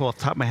example off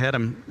the top of my head.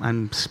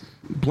 I'm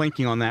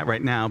blanking on that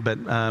right now, but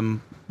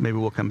maybe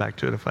we'll come back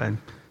to it if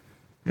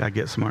I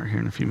get smart here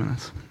in a few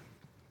minutes.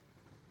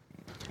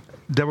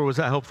 Deborah, was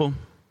that helpful?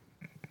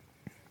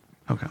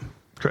 Okay.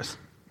 Chris.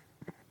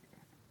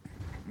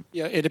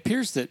 Yeah, it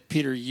appears that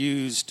Peter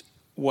used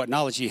what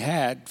knowledge he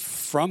had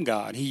from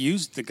God. He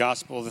used the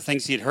gospel, the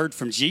things he had heard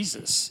from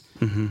Jesus,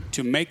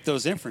 to make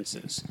those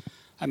inferences.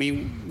 I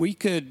mean, we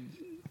could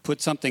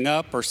put something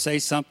up or say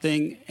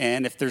something,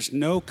 and if there's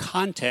no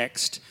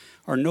context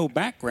or no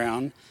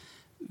background,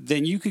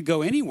 then you could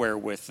go anywhere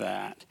with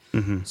that.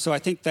 So I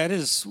think that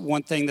is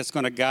one thing that's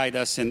going to guide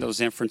us in those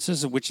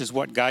inferences, which is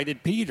what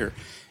guided Peter.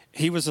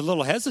 He was a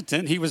little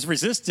hesitant. He was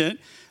resistant,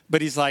 but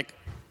he's like,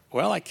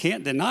 well, I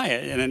can't deny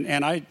it.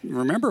 And I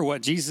remember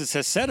what Jesus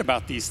has said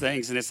about these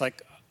things, and it's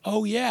like,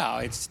 oh,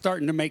 yeah, it's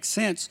starting to make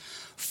sense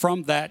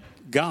from that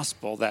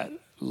gospel, that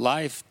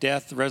life,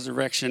 death,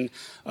 resurrection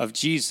of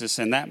Jesus,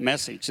 and that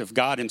message of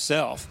God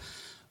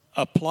himself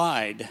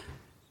applied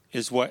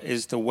is what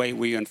is the way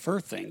we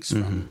infer things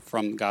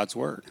from God's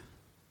word.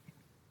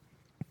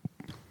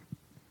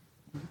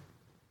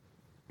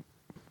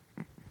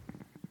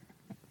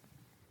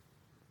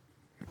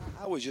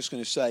 I was just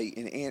going to say,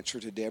 in answer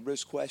to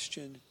Deborah's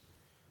question,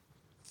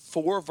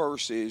 4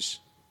 verses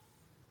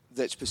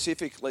that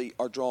specifically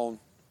are drawn,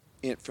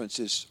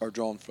 inferences are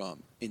drawn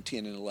from in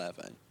 10 and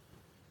 11.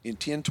 In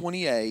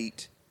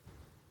 10:28,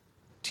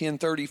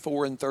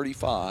 10:34 and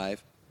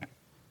 35,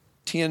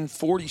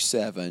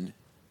 10:47,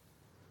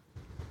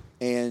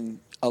 and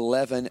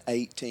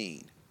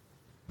 11:18.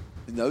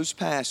 In those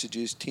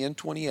passages,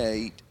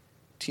 10:28,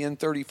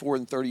 10:34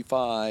 and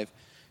 35,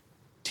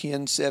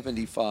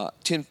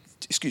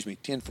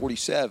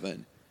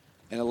 10:47,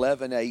 and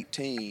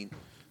 11:18,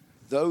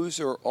 those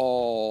are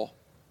all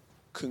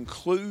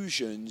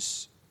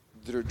conclusions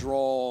that are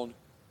drawn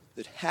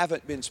that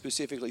haven't been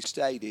specifically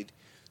stated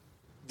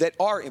that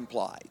are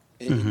implied.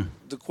 And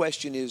the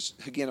question is,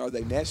 again, are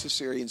they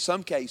necessary? In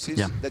some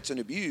cases, that's an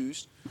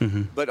abuse,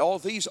 but all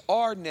these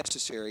are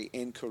necessary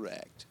and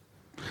correct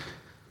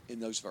in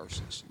those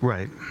verses.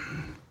 Right.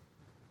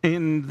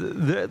 And,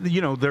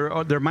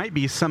 there might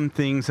be some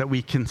things that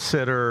we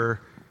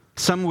consider,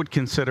 some would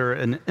consider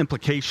an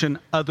implication,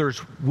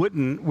 others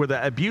wouldn't, where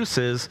the abuse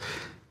is,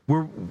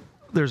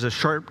 there's a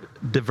sharp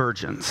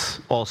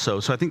divergence also.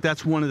 So I think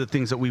that's one of the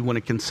things that we want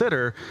to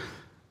consider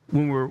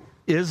when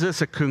is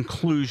this a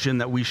conclusion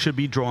that we should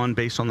be drawn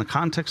based on the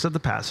context of the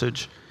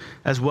passage,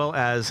 as well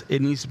as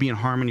it needs to be in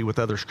harmony with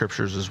other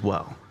scriptures as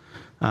well.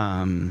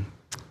 And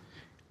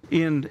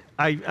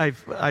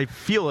I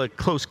feel a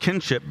close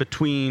kinship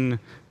between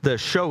the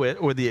show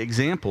it or the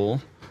example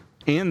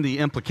and the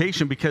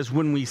implication, because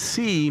when we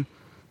see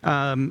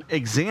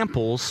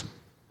examples,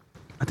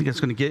 I think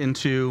it's going to get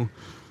into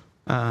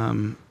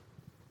the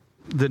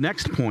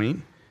next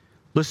point.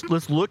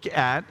 Let's look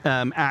at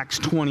Acts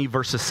 20,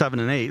 verses 7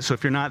 and 8. So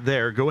if you're not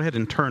there, go ahead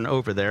and turn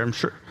over there. I'm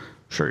sure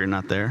you're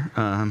not there,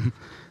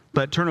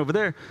 but turn over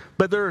there.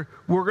 But we're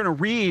going to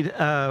read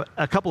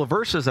a couple of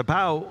verses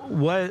about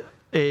what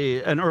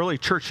an early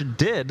church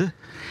did,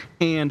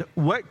 and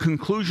what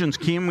conclusions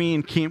can we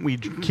and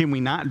can we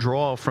not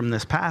draw from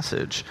this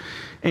passage.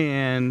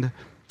 And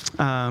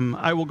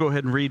I will go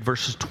ahead and read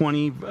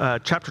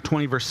chapter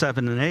 20, verse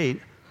 7 and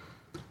 8.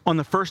 On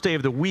the first day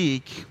of the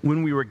week,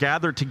 when we were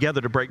gathered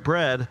together to break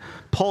bread,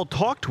 Paul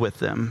talked with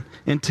them,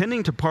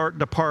 intending to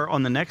depart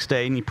on the next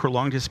day, and he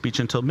prolonged his speech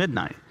until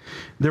midnight.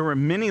 There were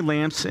many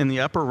lamps in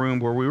the upper room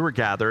where we were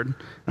gathered. And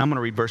I'm going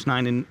to read verse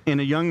 9. And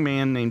a young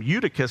man named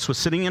Eutychus was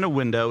sitting in a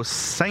window,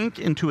 sank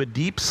into a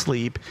deep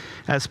sleep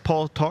as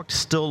Paul talked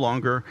still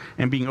longer,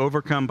 and being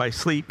overcome by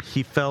sleep,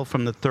 he fell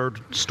from the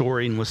 3rd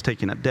story and was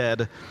taken up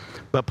dead.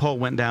 But Paul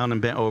went down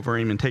and bent over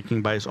him, and taking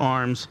him by his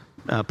arms,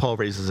 Paul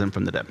raises him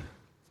from the dead.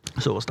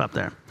 So we'll stop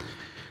there.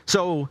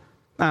 So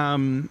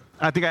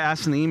I think I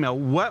asked in the email,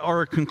 what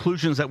are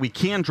conclusions that we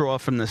can draw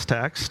from this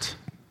text?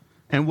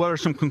 And what are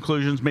some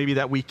conclusions maybe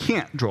that we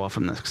can't draw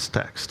from this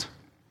text?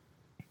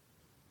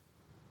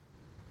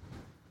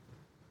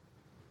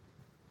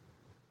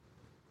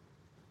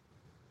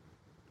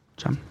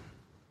 John?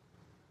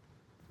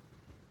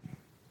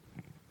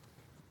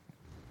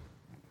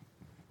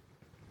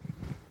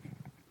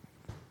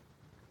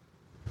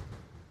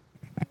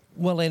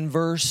 Well, in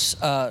verse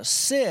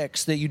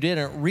 6 that you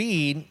didn't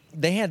read,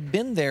 they had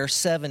been there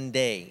 7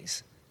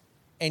 days.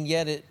 And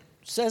yet it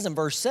says in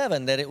verse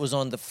 7 that it was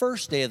on the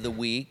first day of the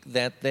week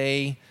that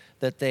they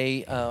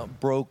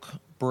broke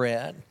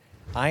bread.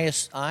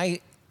 I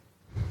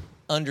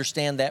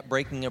understand that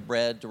breaking of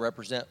bread to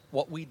represent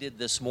what we did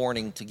this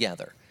morning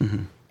together.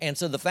 And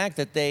so the fact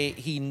that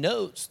he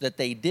notes that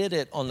they did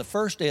it on the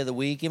first day of the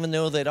week, even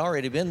though they'd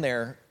already been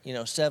there,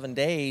 7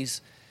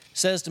 days,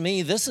 says to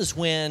me, this is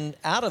when,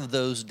 out of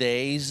those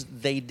days,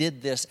 they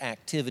did this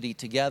activity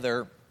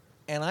together.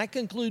 And I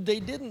conclude they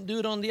didn't do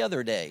it on the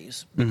other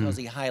days because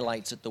he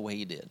highlights it the way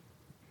he did.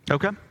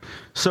 Okay.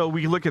 So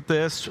we look at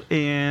this,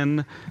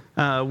 and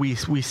we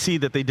see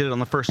that they did it on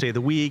the first day of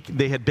the week.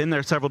 They had been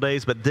there several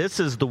days, but this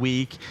is the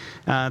week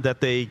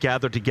that they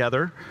gathered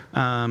together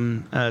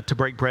to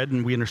break bread,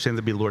 and we understand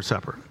to be the Lord's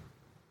Supper.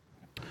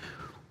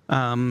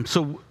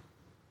 So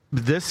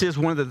this is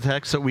one of the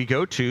texts that we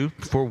go to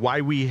for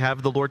why we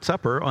have the Lord's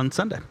Supper on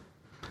Sunday.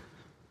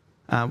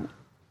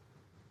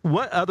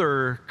 What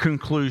other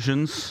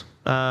conclusions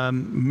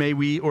may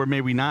we or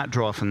may we not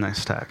draw from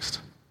this text?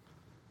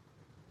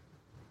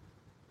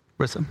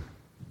 Rissa?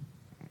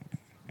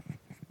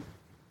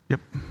 Yep.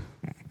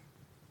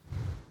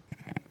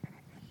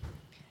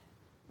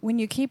 When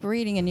you keep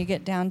reading and you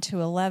get down to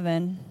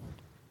 11,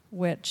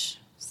 which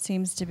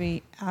seems to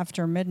be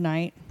after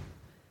midnight,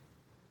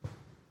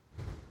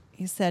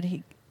 he said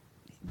he'd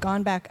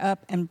gone back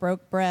up and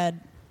broke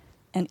bread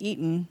and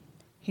eaten.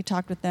 He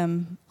talked with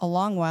them a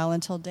long while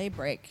until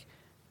daybreak.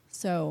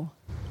 So,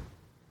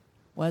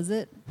 was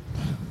it?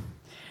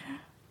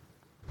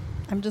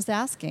 I'm just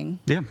asking.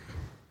 Yeah.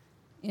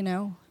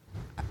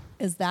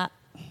 Is that,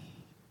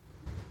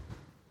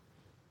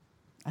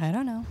 I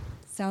don't know.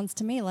 Sounds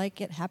to me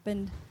like it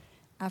happened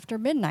after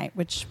midnight,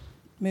 which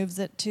moves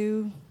it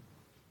to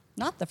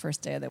not the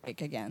first day of the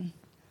week again.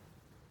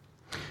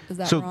 Is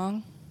that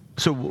wrong?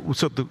 So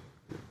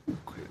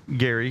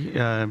Gary,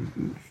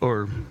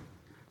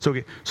 so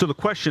the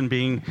question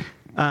being,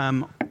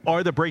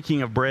 are the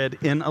breaking of bread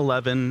in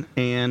 11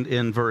 and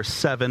in verse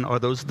 7, are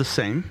those the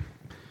same?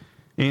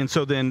 And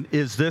so then,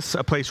 is this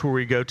a place where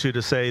we go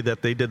to say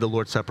that they did the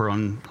Lord's Supper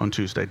on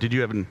Tuesday? Did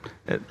you have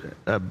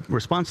a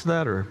response to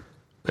that or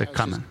a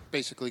comment? Just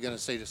basically going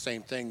to say the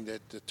same thing,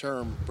 that the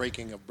term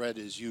breaking of bread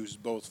is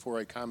used both for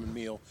a common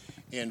meal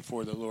and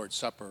for the Lord's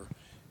Supper.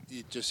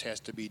 It just has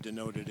to be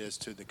denoted as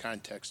to the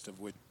context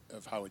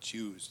of how it's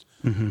used.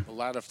 Mm-hmm. A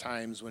lot of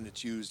times when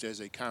it's used as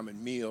a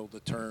common meal,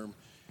 the term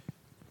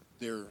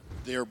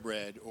their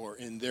bread or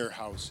in their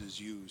house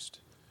is used,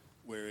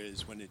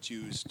 whereas when it's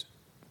used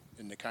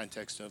in the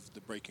context of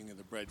the breaking of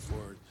the bread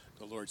for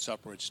the Lord's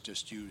Supper, it's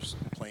just used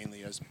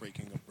plainly as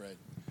breaking of bread.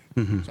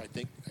 Mm-hmm. So I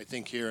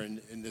think here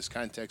in this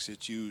context,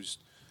 it's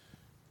used,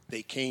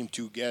 they came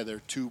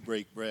together to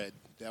break bread.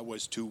 That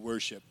was to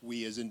worship.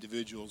 We as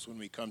individuals, when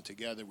we come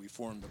together, we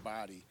form the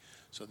body.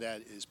 So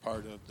that is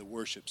part of the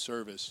worship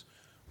service.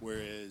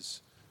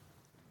 Whereas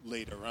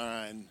later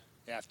on,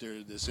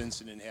 after this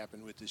incident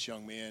happened with this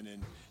young man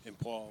and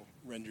Paul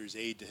renders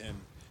aid to him,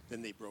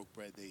 then they broke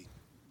bread.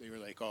 They were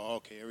like, oh,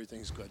 okay,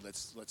 everything's good.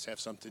 Let's have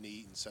something to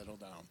eat and settle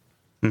down.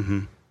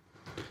 Mm-hmm.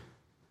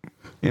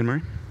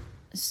 Anne-Marie?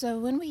 So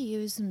when we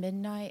use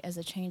midnight as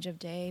a change of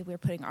day, we're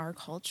putting our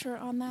culture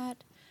on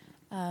that.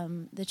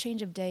 The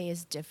change of day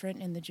is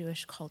different in the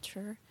Jewish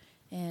culture,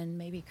 and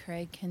maybe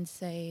Craig can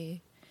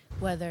say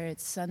whether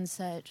it's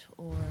sunset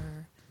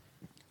or...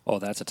 Oh,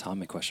 that's a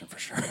Tommy question for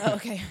sure. Oh,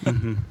 okay.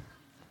 Mm-hmm.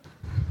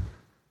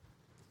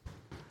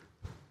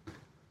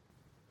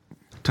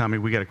 Tommy,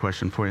 we got a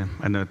question for you.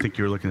 I think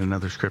you were looking at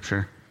another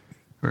scripture.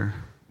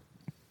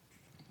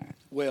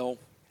 Well,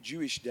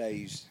 Jewish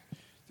days,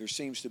 there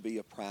seems to be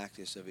a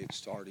practice of it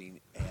starting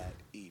at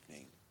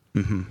evening.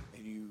 Mm-hmm.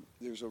 And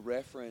there's a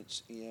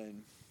reference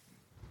in,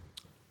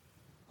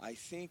 I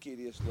think it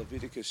is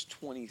Leviticus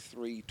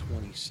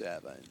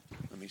 23:27.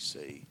 Let me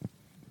see.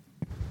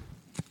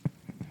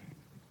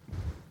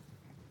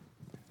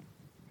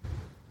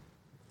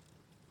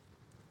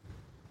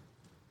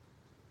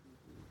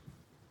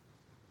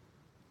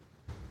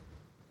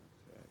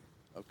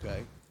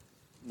 Okay.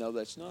 No,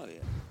 that's not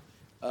it.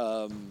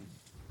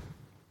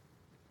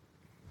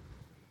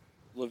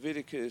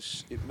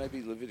 Leviticus, it may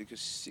be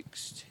Leviticus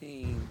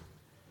 16.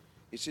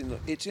 It's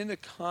in the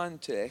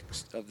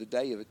context of the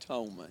Day of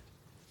Atonement,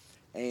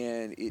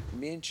 and it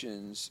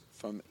mentions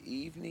from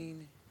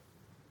evening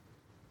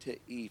to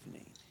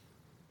evening,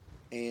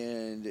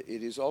 and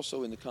it is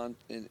also in the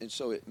and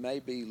so it may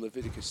be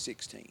Leviticus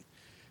 16.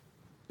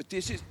 But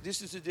this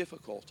is a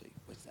difficulty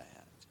with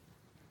that.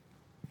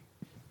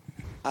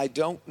 I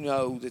don't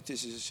know that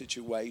this is a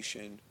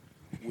situation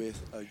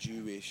with a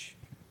Jewish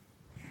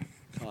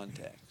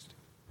context.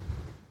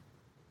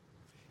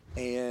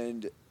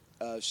 And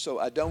so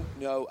I don't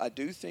know. I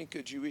do think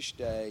a Jewish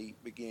day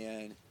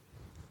began,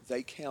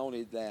 they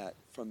counted that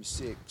from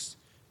 6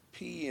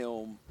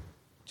 p.m.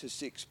 to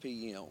 6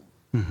 p.m.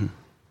 Mm-hmm.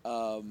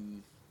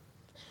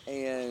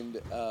 And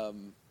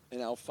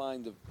I'll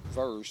find the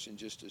verse in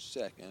just a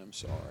second. I'm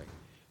sorry.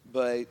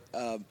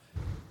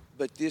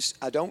 But this,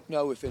 I don't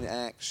know if in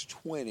Acts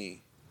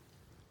 20,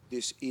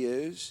 this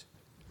is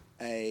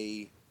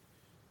a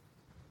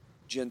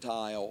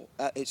Gentile.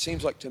 It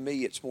seems like to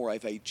me it's more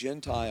of a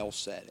Gentile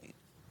setting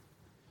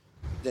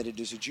than it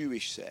is a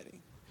Jewish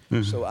setting.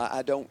 Mm-hmm. So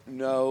I don't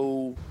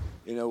know,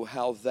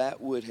 how that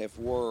would have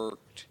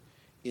worked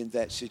in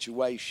that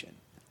situation.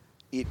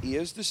 it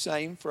is the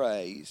same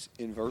phrase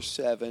in verse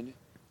 7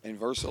 and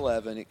verse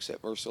 11,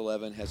 except verse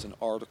 11 has an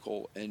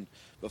article and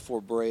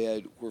before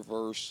bread, where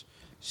verse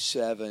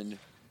 7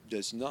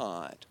 does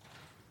not.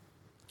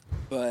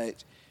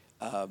 But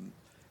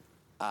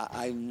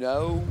I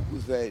know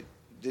that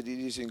it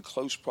is in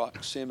close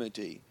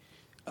proximity.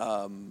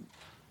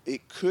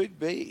 It could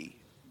be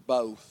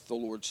both the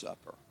Lord's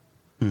Supper.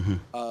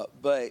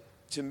 But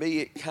to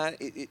me,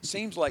 it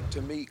seems like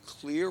to me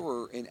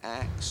clearer in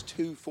Acts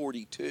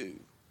 2:42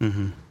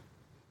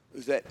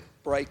 that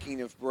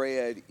breaking of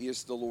bread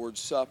is the Lord's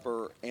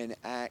Supper, and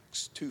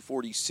Acts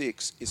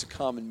 2:46 is a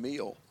common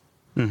meal.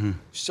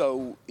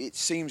 So it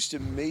seems to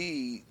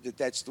me that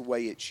that's the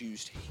way it's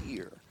used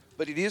here.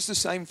 But it is the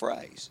same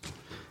phrase.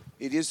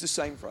 It is the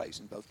same phrase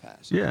in both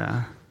passages.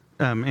 Yeah.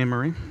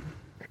 Anne-Marie?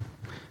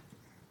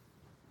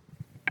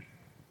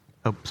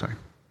 Oh, sorry.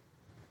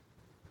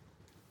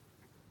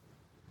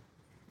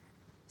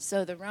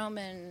 So the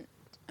Roman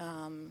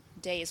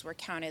days were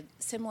counted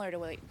similar to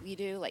what we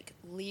do, like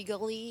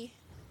legally,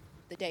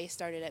 the day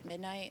started at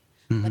midnight,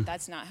 but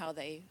that's not how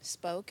they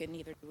spoke, and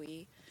neither do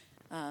we.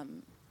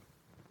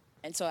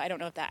 And so I don't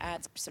know if that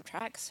adds or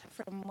subtracts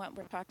from what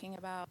we're talking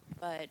about,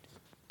 but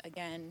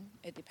again,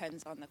 it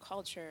depends on the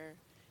culture.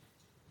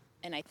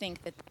 And I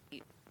think that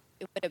it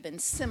would have been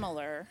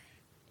similar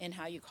in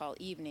how you call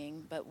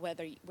evening, but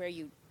where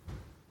you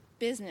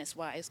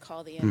business-wise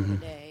call the end of the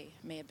day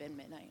may have been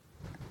midnight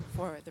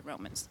for the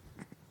Romans.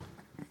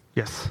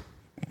 Yes.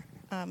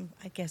 I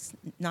guess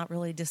not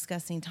really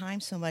discussing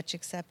time so much,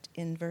 except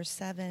in verse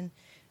 7.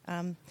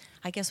 I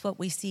guess what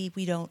we see,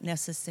 we don't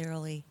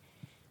necessarily,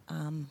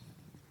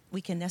 we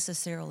can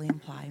necessarily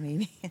imply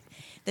maybe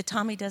that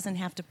Tommy doesn't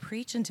have to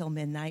preach until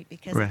midnight,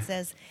 because it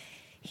says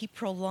he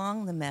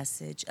prolonged the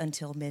message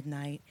until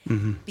midnight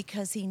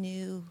because he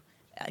knew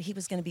he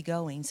was going to be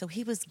going. So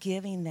he was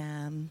giving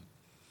them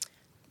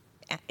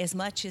as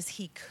much as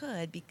he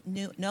could,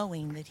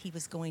 knowing that he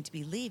was going to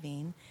be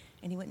leaving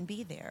and he wouldn't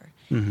be there.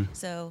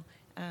 So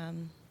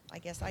I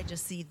guess I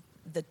just see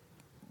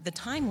the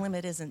time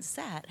limit isn't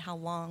set, how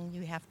long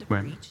you have to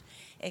preach,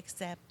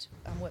 except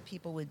what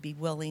people would be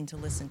willing to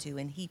listen to.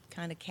 And he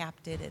kind of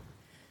capped it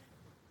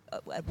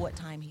at what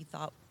time he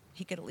thought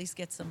he could at least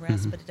get some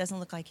rest, but it doesn't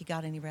look like he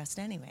got any rest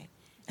anyway.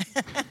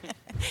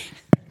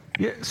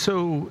 Yeah.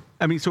 So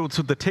I mean, so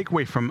the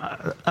takeaway from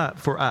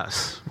for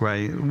us,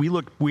 right? We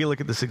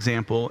look at this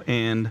example,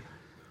 and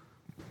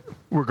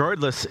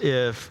regardless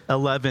if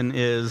 11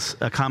 is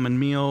a common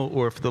meal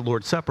or if the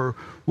Lord's Supper,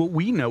 what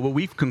we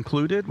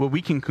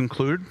can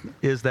conclude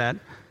is that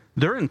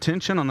their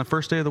intention on the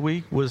first day of the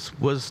week was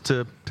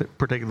to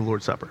partake of the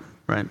Lord's Supper,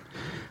 right?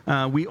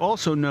 We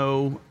also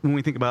know when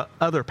we think about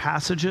other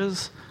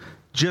passages,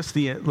 just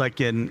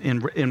like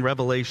in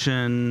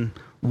Revelation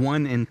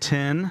 1 and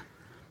 10,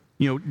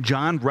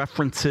 John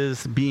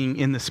references being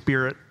in the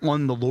Spirit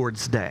on the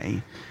Lord's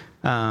day,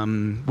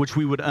 which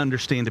we would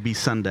understand to be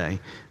Sunday.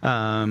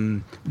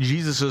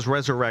 Jesus'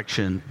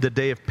 resurrection, the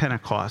day of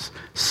Pentecost.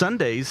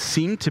 Sundays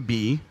seem to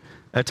be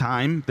a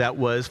time that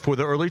was for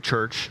the early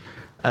church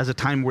as a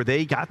time where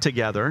they got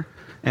together,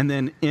 and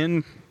then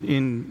in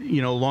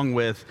along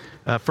with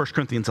 1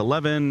 Corinthians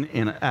 11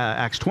 and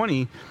Acts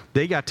 20,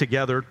 they got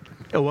together.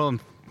 In 1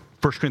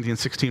 Corinthians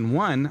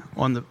 16:1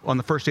 on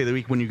the first day of the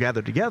week when you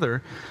gather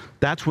together,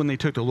 that's when they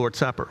took the Lord's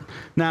Supper.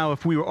 Now,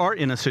 if we are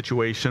in a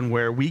situation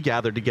where we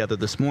gathered together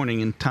this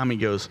morning and Tommy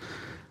goes,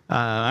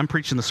 I'm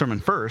preaching the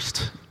sermon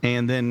first,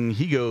 and then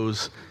he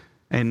goes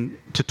and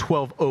to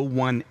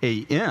 12:01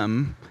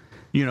 a.m.,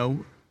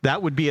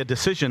 that would be a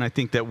decision I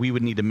think that we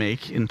would need to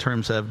make in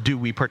terms of, do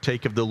we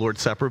partake of the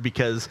Lord's Supper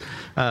because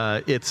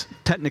it's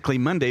technically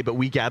Monday, but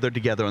we gathered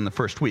together on the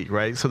first week,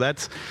 right? So I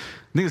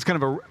think it's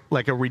kind of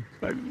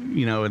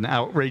an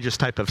outrageous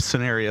type of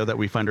scenario that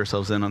we find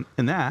ourselves in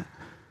that.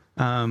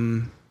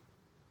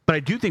 But I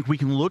do think we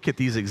can look at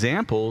these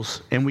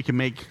examples and we can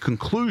make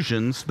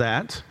conclusions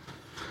that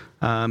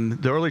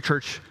the early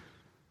church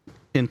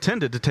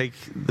intended to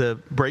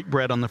break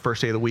bread on the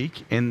first day of the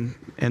week, and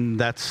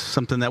that's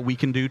something that we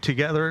can do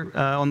together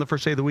on the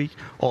first day of the week.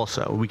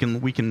 Also, we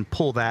can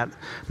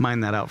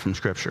mine that out from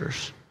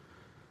scriptures.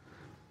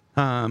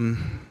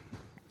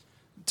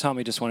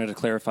 Tommy just wanted to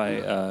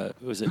clarify,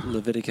 was it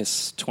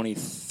Leviticus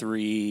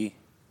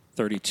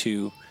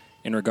 23:32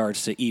 in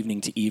regards to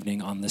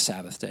evening on the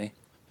Sabbath day?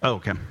 Oh,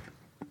 okay.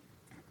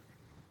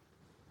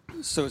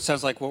 So it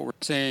sounds like what we're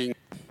saying,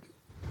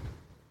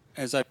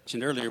 as I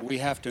mentioned earlier, we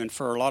have to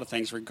infer a lot of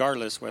things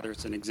regardless whether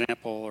it's an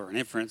example or an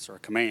inference or a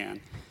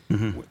command.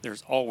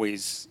 There's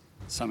always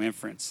some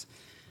inference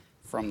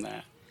from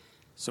that.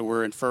 So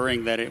we're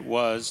inferring that it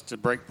was to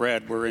break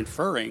bread. We're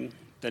inferring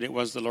that it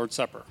was the Lord's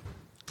Supper.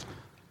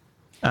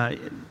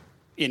 In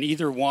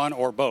either one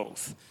or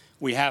both,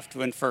 we have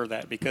to infer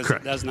that because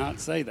Correct. It does not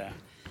say that.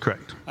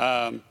 Correct.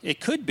 It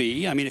could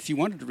be, if you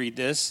wanted to read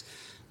this,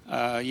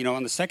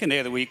 on the second day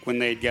of the week when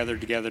they gathered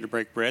together to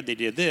break bread, they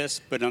did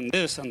this. But on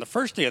the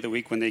first day of the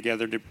week when they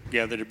gathered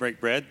together to break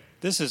bread,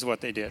 this is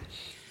what they did.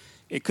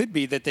 It could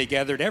be that they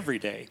gathered every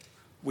day.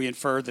 We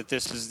infer that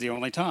this is the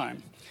only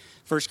time.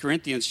 1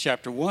 Corinthians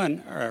chapter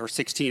 1, or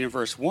 16 and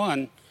verse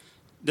 1,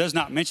 does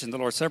not mention the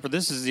Lord's Supper.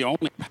 This is the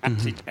only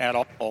passage at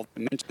all that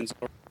mentions the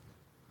Lord's Supper.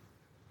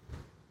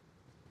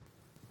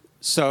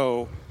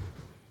 So,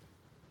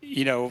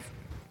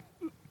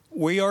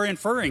 we are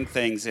inferring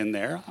things in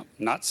there. I'm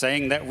not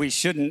saying that we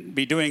shouldn't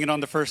be doing it on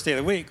the first day of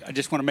the week. I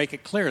just want to make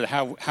it clear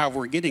how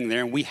we're getting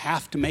there, and we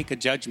have to make a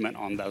judgment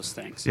on those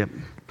things. Yep.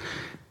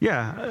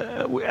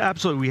 Yeah,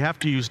 absolutely. We have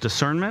to use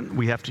discernment.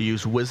 We have to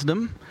use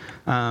wisdom.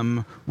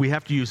 We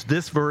have to use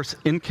this verse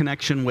in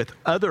connection with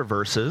other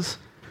verses.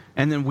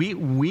 And then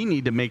we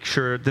need to make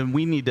sure,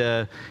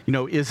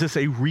 is this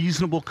a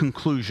reasonable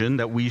conclusion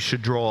that we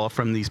should draw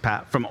from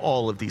from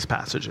all of these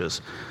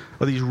passages?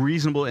 Are these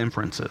reasonable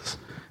inferences?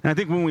 And I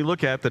think when we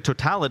look at the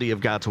totality of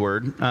God's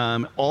word,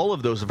 all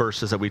of those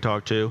verses that we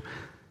talked to,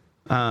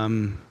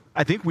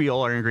 I think we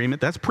all are in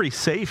agreement. That's pretty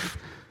safe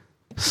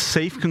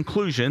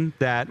conclusion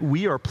that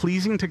we are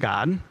pleasing to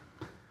God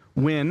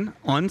when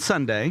on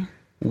Sunday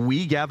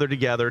we gather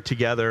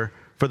together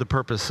for the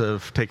purpose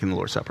of taking the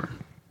Lord's Supper.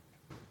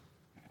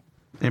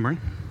 Amory?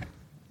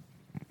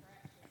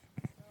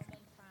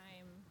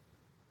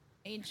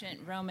 Ancient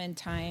Roman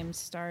times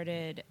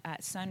started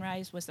at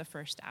sunrise was the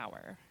first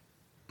hour.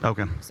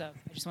 Okay. So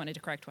I just wanted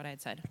to correct what I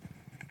had said.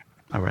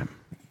 All right.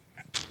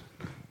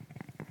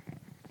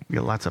 We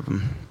got lots of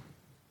them.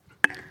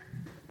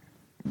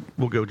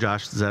 We'll go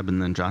Josh, Zeb,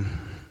 and then John.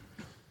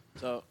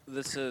 So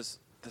this is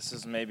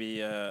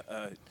maybe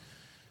a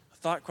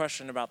thought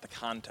question about the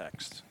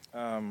context.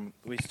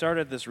 We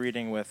started this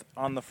reading with,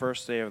 on the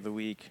first day of the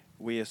week,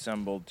 we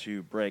assembled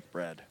to break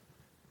bread.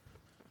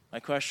 My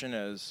question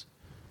is,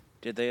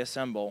 did they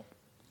assemble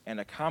and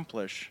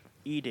accomplish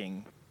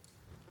eating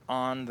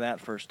on that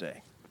first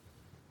day?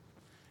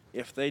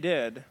 If they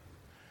did,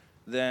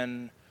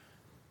 then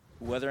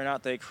whether or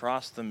not they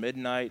crossed the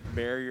midnight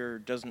barrier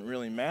doesn't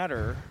really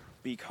matter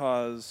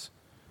because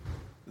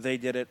they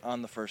did it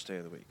on the first day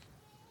of the week.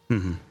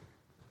 Mm-hmm.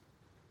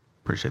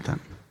 Appreciate that.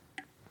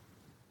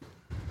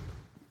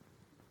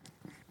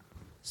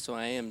 So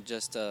I am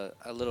just a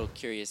little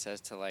curious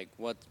as to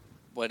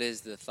what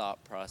is the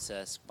thought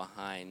process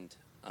behind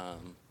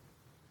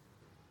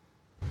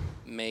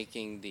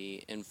making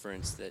the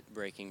inference that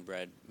breaking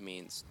bread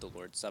means the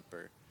Lord's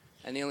Supper.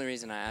 And the only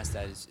reason I ask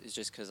that is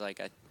just because I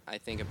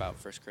think about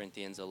 1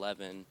 Corinthians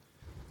 11,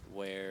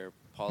 where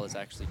Paul is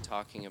actually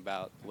talking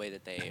about the way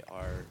that they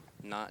are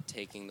not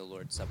taking the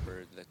Lord's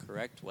Supper the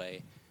correct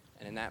way.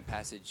 And in that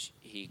passage,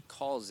 he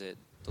calls it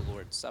the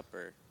Lord's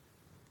Supper.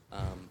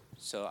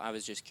 So I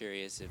was just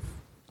curious if,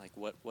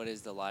 what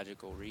is the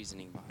logical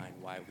reasoning behind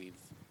why we've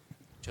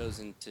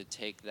chosen to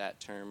take that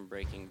term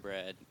breaking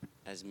bread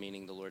as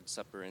meaning the Lord's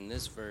Supper in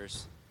this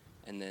verse,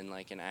 and then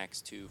in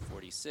Acts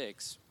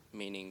 2:46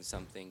 meaning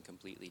something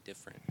completely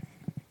different.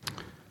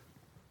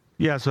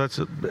 Yeah, so that's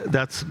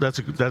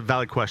a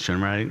valid question,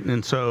 right?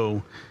 And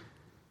so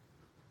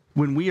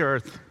when we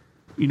are,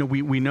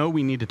 we know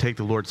we need to take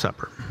the Lord's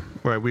Supper,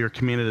 right? We are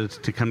commanded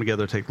to come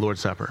together to take the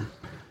Lord's Supper.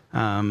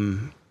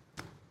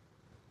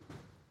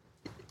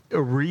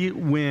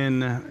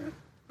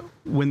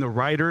 When the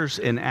writers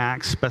in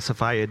Acts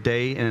specify a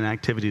day and an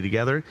activity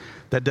together,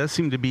 that does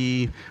seem to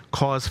be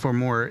cause for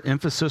more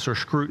emphasis or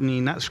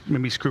scrutiny, not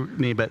maybe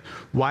scrutiny, but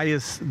why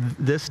is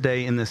this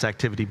day and this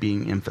activity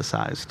being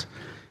emphasized?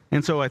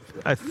 And so I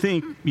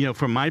think,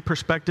 from my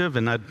perspective,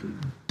 and I'd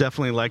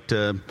definitely like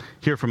to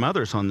hear from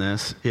others on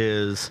this,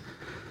 is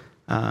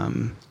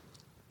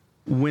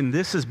when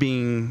this is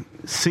being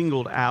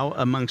singled out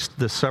amongst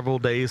the several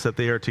days that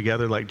they are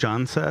together, like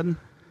John said,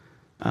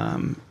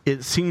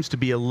 it seems to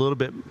be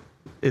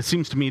it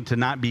seems to me to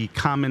not be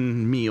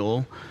common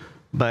meal,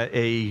 but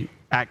a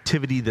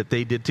activity that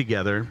they did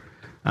together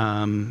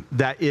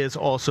that is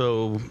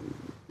also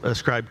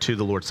ascribed to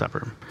the Lord's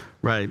Supper,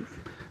 right?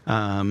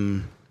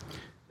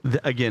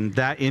 Again,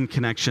 that in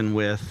connection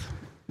with,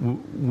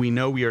 we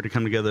know we are to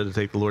come together to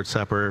take the Lord's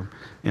Supper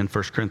in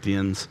 1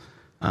 Corinthians,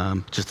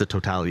 just the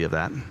totality of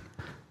that.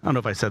 I don't know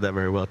if I said that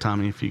very well,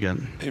 Tommy, if you got...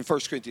 In 1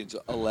 Corinthians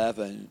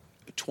 11,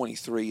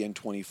 23 and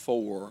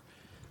 24,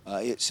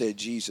 it said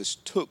Jesus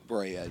took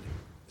bread,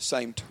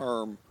 same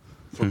term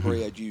for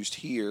bread used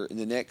here. And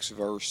the next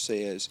verse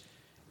says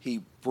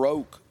he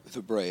broke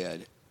the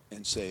bread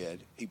and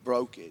said, he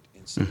broke it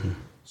and said,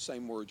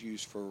 same word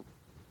used for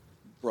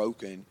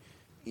broken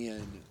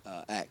in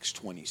Acts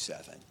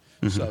 27.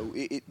 So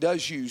it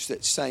does use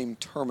that same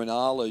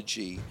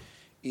terminology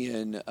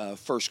in 1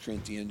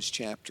 Corinthians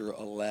chapter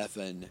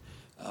 11.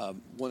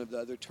 One of the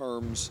other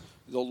terms,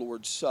 the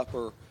Lord's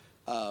Supper,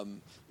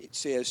 it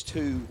says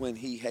too, when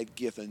he had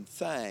given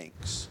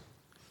thanks.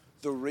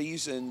 The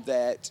reason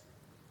that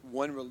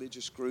one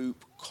religious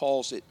group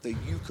calls it the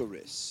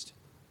Eucharist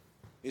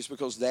is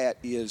because that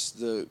is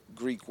the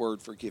Greek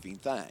word for giving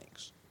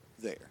thanks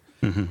there.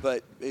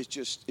 But it's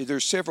just,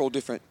 there's several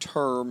different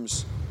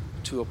terms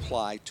to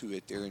apply to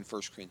it there in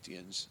 1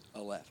 Corinthians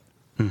 11.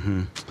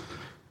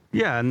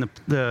 Yeah, and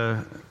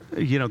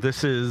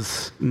this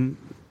is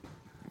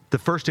the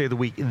first day of the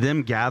week,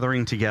 them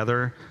gathering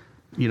together,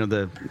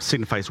 that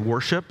signifies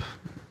worship,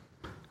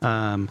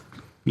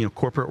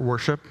 corporate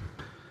worship.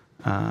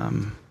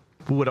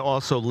 Would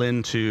also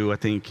lend to, I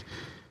think,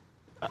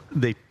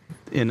 they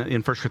in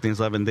 1 Corinthians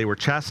 11, they were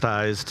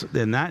chastised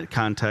in that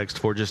context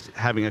for just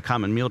having a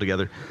common meal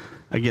together.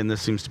 Again,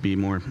 this seems to be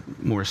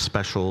more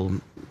special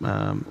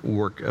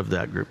work of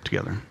that group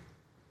together.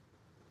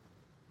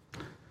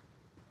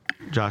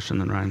 Josh and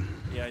then Ryan.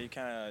 Yeah, you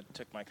kind of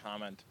took my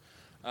comment.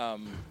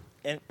 And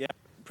yeah,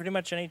 pretty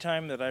much any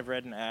time that I've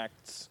read in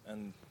Acts,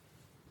 and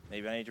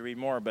maybe I need to read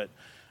more, but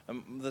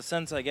the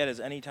sense I get is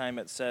anytime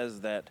it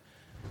says that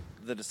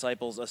the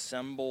disciples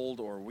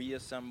assembled, or we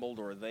assembled,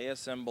 or they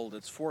assembled,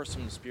 it's for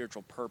some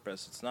spiritual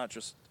purpose. It's not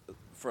just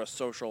for a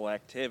social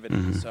activity.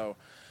 Mm-hmm. So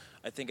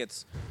I think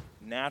it's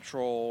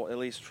natural, at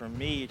least for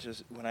me, to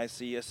when I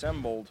see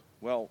assembled,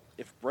 well,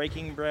 if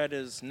breaking bread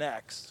is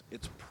next,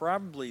 it's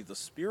probably the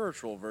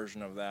spiritual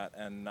version of that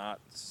and not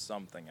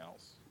something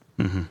else.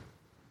 Mm-hmm.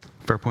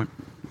 Fair point.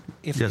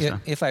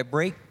 If I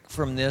break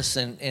from this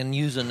and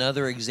use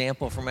another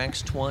example from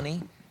Acts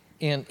 20,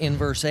 in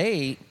verse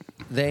 8,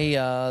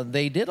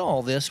 they did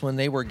all this when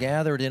they were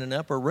gathered in an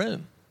upper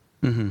room.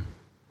 Mm-hmm.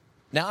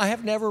 Now, I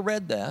have never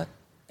read that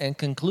and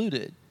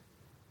concluded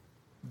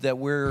that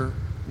we're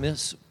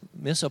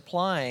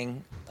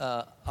misapplying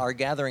our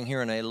gathering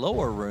here in a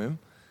lower room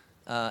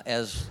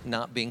as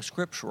not being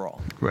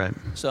scriptural. Right.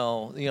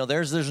 So,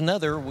 there's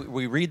another,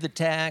 we read the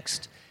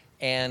text,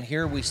 and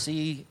here we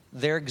see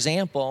their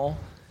example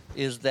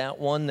is that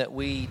one that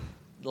we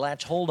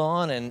latch hold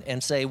on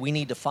and say we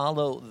need to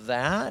follow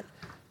that.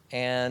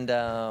 And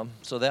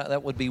so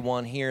that would be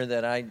one here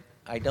that I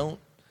don't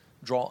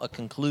draw a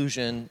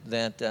conclusion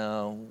that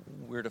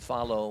we're to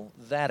follow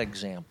that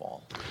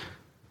example.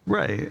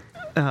 Right.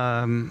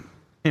 And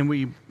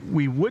we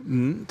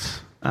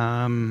wouldn't.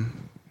 One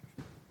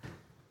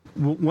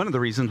of the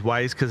reasons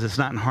why is because it's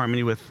not in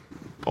harmony with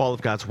all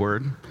of God's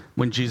word.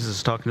 When Jesus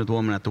is talking to the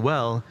woman at the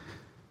well,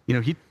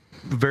 he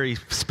very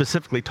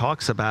specifically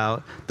talks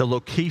about the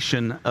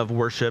location of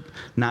worship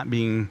not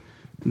being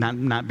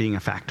a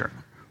factor,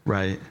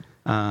 right?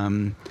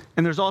 And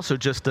there's also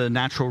just a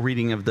natural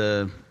reading of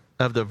the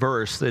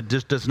verse that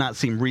just does not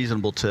seem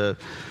reasonable to,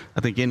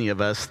 I think, any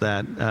of us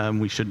that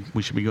we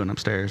should be going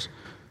upstairs.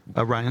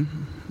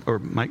 Ryan or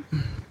Mike?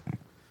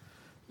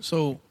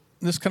 So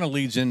this kind of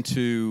leads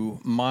into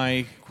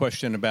my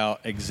question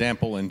about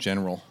example in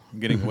general,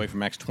 getting away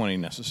from Acts 20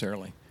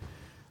 necessarily.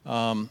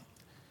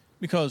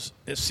 Because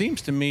it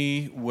seems to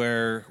me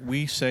where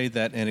we say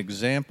that an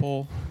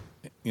example,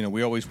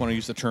 we always want to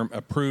use the term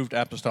approved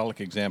apostolic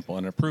example.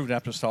 An approved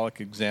apostolic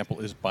example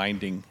is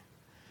binding.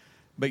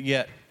 But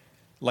yet,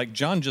 like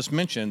John just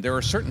mentioned, there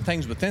are certain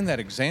things within that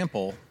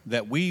example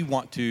that we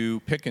want to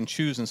pick and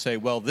choose and say,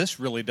 well, this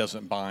really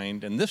doesn't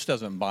bind, and this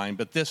doesn't bind,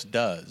 but this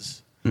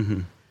does.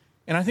 Mm-hmm.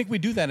 And I think we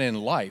do that in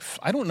life.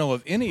 I don't know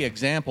of any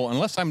example,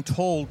 unless I'm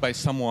told by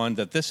someone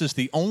that this is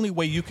the only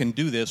way you can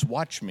do this,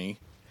 watch me.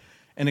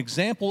 An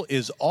example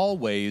is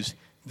always,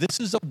 this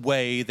is a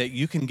way that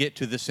you can get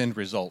to this end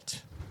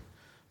result.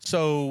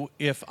 So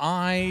if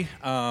I'm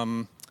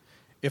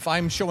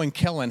showing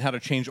Kellen how to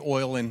change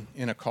oil in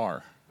a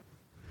car,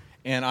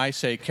 and I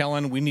say,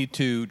 Kellen, we need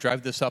to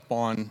drive this up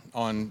on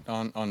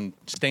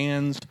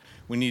stands,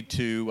 we need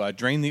to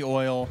drain the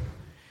oil,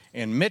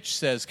 and Mitch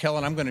says,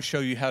 Kellen, I'm going to show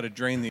you how to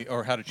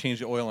how to change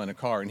the oil in a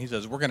car, and he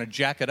says, we're going to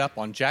jack it up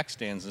on jack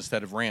stands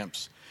instead of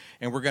ramps,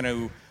 and we're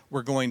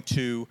going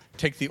to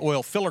take the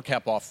oil filler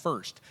cap off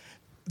first.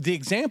 The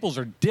examples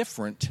are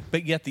different,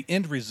 but yet the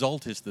end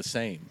result is the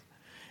same.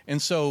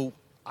 And so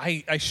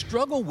I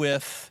struggle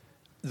with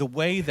the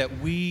way that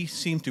we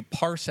seem to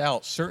parse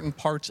out certain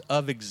parts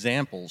of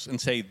examples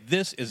and say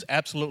this is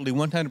absolutely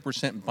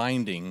 100%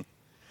 binding,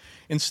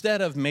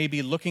 instead of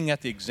maybe looking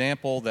at the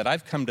example that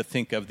I've come to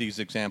think of these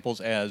examples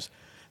as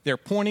they're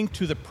pointing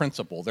to the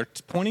principle, they're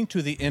pointing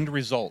to the end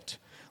result.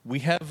 We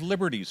have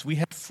liberties, we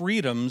have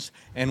freedoms,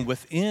 and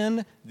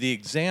within the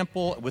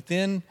example,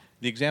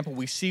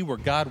 we see where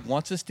God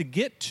wants us to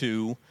get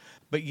to,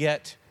 but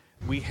yet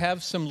we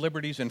have some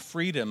liberties and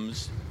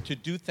freedoms to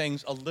do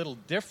things a little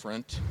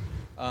different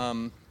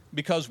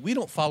because we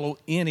don't follow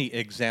any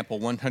example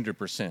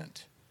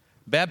 100%.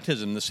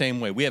 Baptism, the same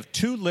way. We have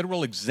two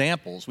literal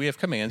examples. We have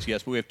commands,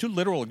 yes, but we have two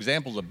literal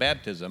examples of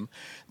baptism.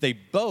 They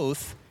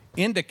both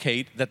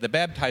indicate that the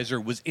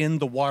baptizer was in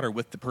the water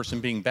with the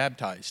person being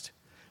baptized.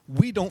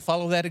 We don't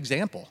follow that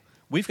example.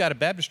 We've got a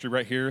baptistry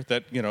right here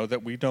that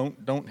we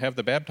don't have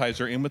the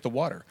baptizer in with the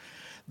water.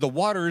 The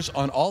waters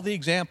on all the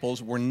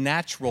examples were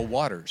natural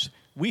waters.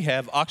 We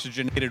have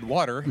oxygenated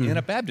water in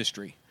a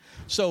baptistry.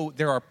 So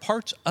there are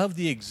parts of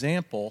the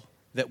example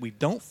that we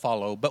don't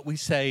follow, but we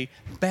say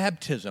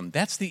baptism,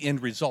 that's the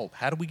end result.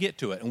 How do we get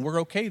to it? And we're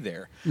okay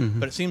there. Mm-hmm.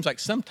 But it seems like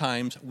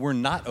sometimes we're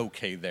not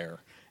okay there.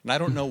 And I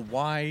don't know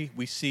why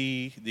we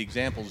see the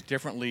examples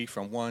differently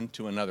from one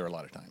to another a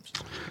lot of times.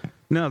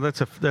 No,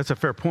 that's a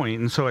fair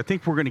point, and so I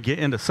think we're going to get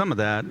into some of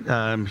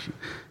that,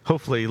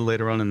 hopefully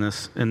later on in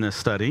this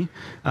study.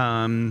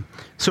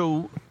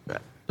 So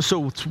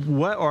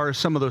what are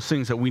some of those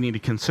things that we need to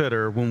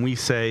consider when we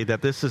say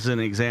that this is an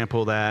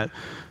example that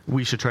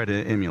we should try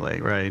to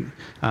emulate, right?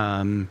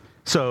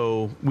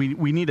 So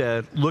we need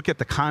to look at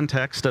the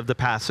context of the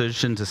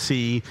passage and to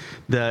see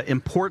the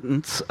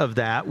importance of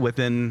that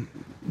within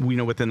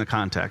the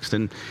context.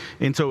 And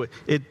so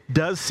it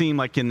does seem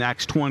like in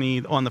Acts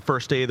 20, on the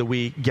first day of the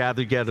week,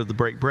 gather together to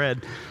break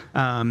bread,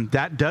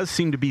 that does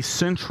seem to be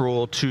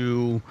central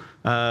to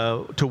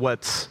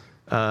what's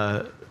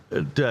to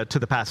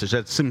the passage.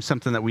 That seems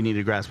something that we need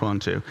to grasp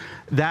onto.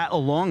 That,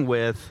 along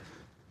with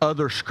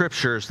other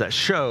scriptures that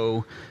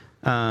show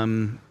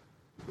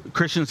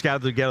Christians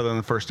gathered together on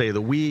the first day of the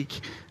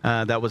week.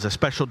 That was a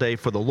special day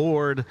for the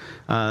Lord.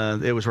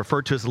 It was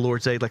referred to as the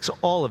Lord's Day. Like, so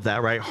all of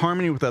that, right?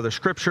 Harmony with other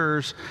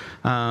scriptures.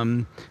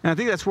 And I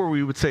think that's where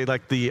we would say,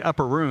 like, the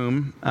upper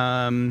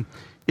room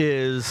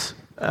is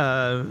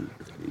there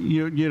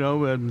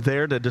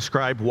to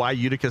describe why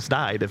Eutychus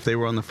died. If they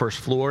were on the first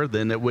floor,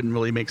 then it wouldn't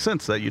really make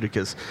sense that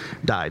Eutychus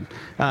died.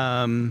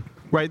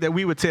 Right, that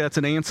we would say that's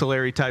an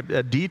ancillary type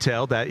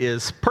detail that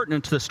is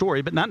pertinent to the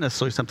story, but not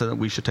necessarily something that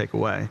we should take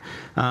away.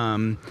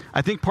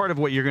 I think part of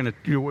what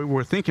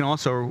we're thinking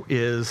also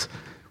is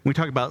when we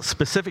talk about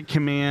specific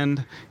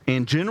command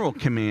and general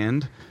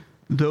command,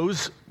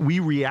 we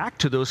react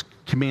to those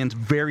commands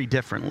very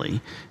differently,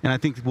 and I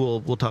think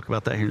we'll talk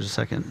about that here in just a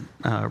second.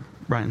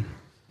 Brian.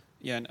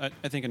 Yeah, and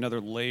I think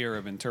another layer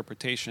of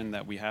interpretation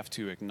that we have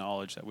to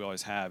acknowledge that we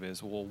always have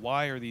is, well,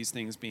 why are these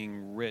things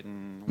being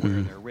written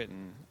where they're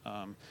written?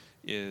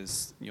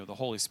 Is the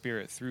Holy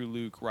Spirit through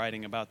Luke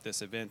writing about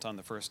this event on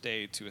the first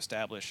day to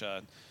establish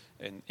a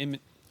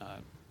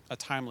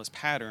timeless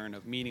pattern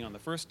of meeting on the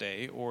first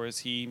day, or is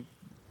he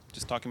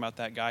just talking about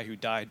that guy who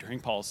died during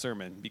Paul's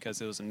sermon because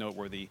it was a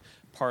noteworthy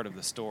part of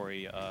the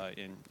story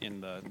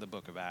in the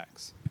book of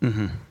Acts?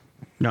 Mm-hmm.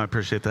 No, I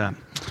appreciate that.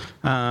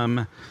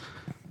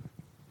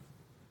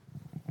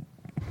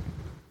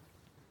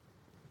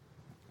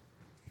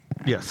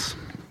 Yes.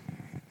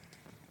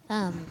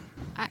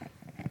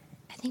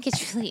 I think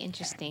it's really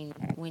interesting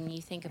when you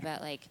think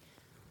about, like,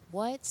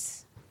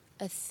 what's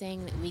a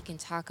thing that we can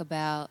talk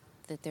about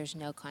that there's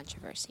no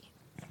controversy?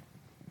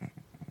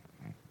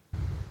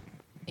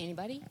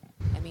 Anybody?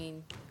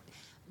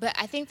 But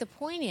I think the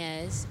point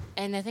is,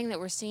 and the thing that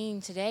we're seeing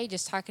today,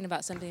 just talking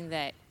about something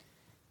that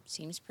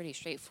seems pretty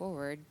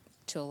straightforward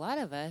to a lot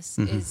of us,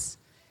 is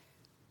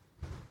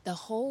the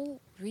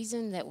whole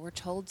reason that we're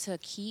told to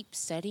keep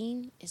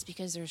studying is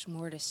because there's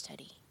more to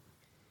study.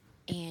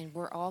 And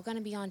we're all going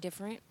to be on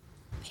different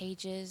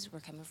pages. We're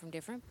coming from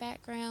different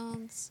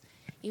backgrounds.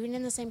 Even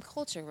in the same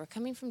culture, we're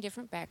coming from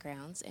different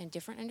backgrounds and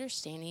different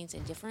understandings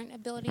and different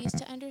abilities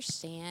to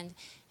understand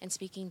and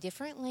speaking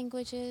different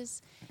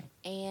languages.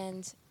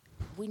 And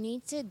we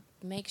need to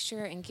make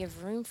sure and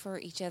give room for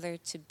each other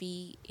to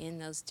be in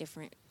those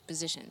different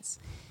positions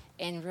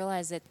and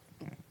realize that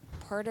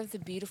part of the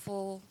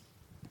beautiful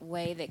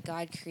way that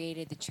God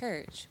created the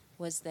church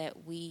was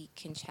that we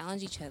can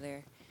challenge each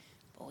other,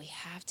 but we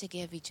have to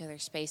give each other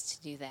space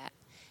to do that.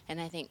 And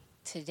I think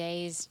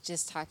today's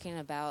just talking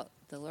about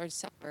the Lord's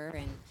Supper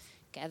and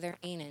gathering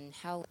and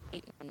how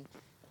late, and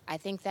I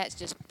think that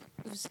just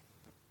proves,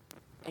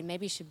 and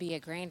maybe should be a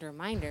grand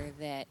reminder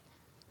that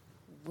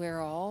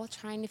we're all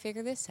trying to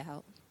figure this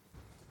out,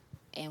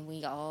 and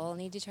we all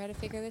need to try to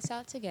figure this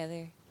out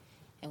together,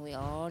 and we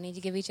all need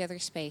to give each other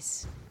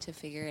space to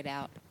figure it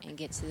out and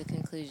get to the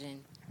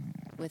conclusion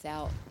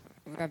without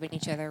rubbing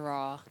each other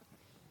raw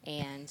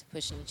and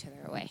pushing each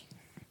other away.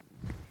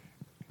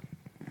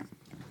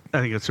 I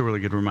think it's a really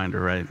good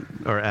reminder, right?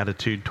 Our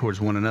attitude towards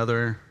one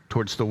another,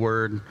 towards the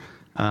Word.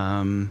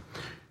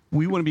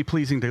 We want to be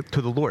pleasing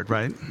to the Lord,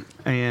 right?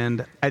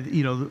 And,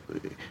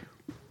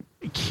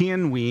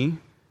 can we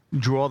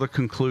draw the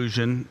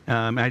conclusion?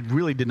 I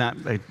really did not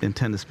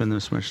intend to spend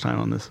this much time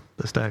on this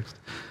text.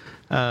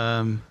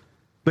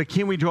 But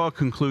can we draw a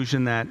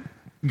conclusion that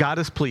God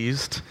is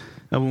pleased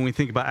when we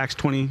think about Acts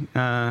 20,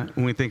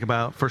 when we think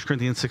about 1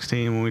 Corinthians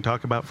 16, when we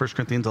talk about 1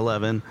 Corinthians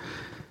 11,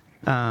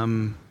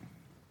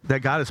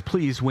 that God is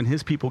pleased when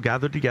his people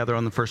gather together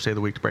on the first day of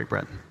the week to break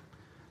bread.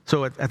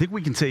 So I think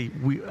we can say,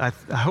 I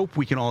hope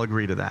we can all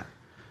agree to that.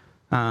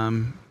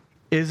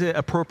 Is it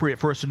appropriate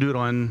for us to do it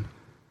on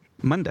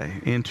Monday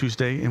and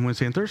Tuesday and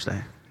Wednesday and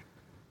Thursday?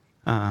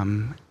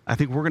 I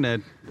think we're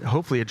going to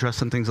hopefully address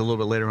some things a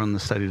little bit later on in the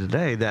study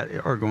today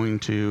that are going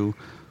to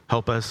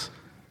help us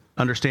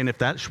understand if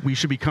that we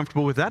should be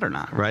comfortable with that or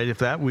not, right? If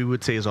that we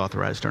would say is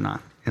authorized or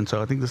not. And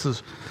so I think this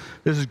is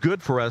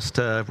good for us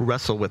to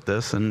wrestle with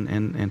this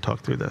and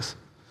talk through this.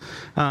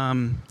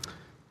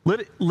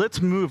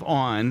 Let's move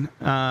on.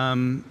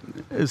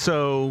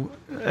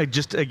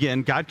 Just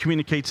again, God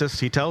communicates us.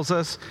 He tells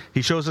us.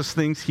 He shows us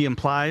things. He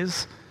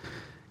implies.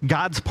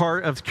 God's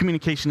part of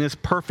communication is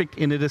perfect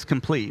and it is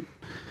complete.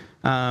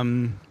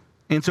 And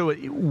so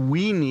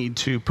we need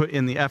to put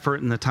in the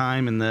effort and the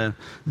time and the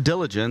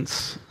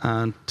diligence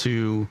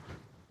to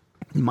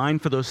mine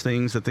for those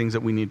things, the things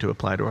that we need to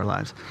apply to our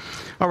lives.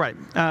 All right,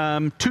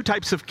 two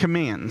types of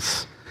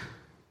commands.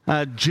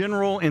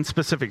 general and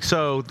specific.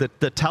 So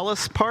the tell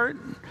us part,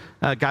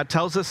 God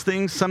tells us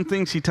things. Some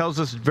things he tells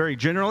us very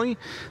generally.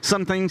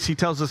 Some things he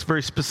tells us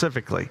very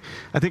specifically.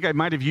 I think I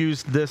might have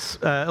used this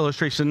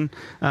illustration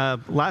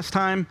last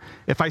time.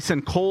 If I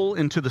send Cole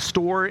into the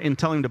store and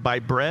tell him to buy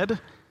bread,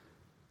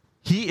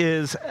 he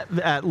is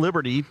at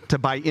liberty to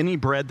buy any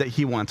bread that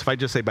he wants. If I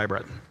just say buy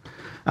bread.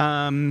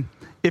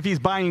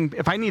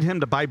 If I need him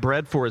to buy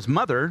bread for his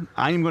mother,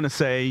 I'm going to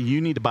say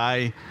you need to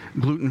buy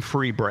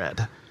gluten-free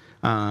bread.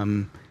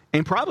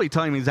 And probably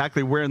tell him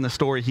exactly where in the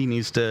store he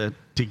needs to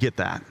get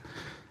that.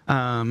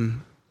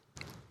 And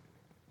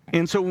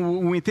so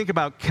when we think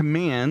about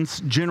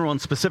commands, general and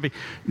specific,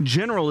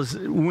 general is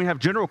when we have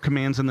general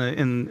commands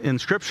in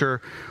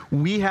Scripture,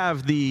 we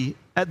have the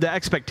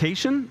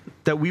expectation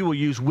that we will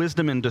use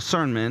wisdom and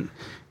discernment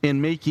in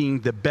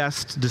making the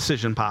best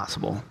decision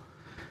possible.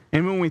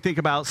 And when we think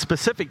about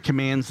specific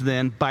commands,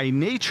 then by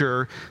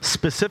nature,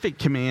 specific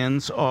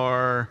commands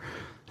are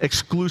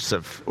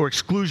exclusive or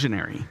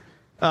exclusionary.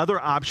 Other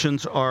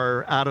options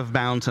are out of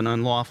bounds and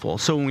unlawful.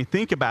 So when we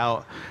think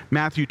about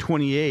Matthew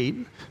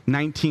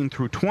 28:19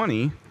 through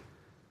 20,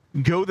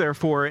 go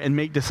therefore and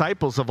make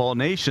disciples of all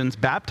nations,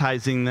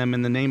 baptizing them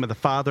in the name of the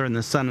Father and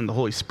the Son and the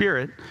Holy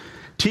Spirit,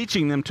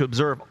 teaching them to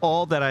observe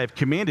all that I have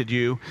commanded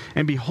you,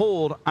 and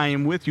behold, I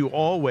am with you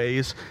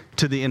always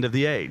to the end of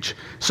the age.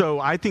 So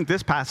I think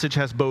this passage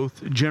has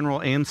both general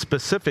and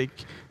specific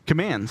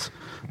commands.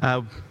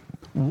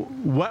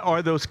 What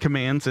are those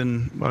commands,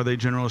 and are they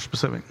general or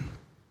specific?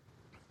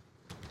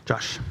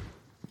 Josh.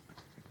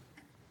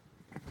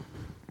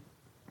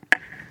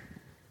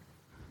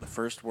 The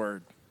first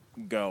word,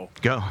 go.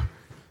 Go.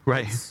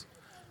 Right. It's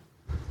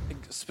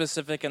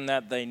specific in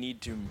that they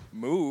need to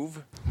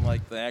move,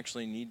 like they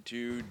actually need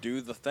to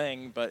do the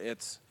thing, but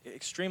it's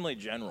extremely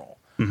general.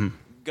 Mm-hmm.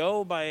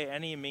 Go by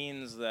any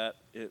means that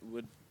it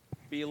would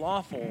be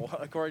lawful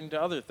according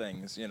to other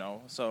things,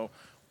 So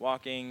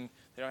walking,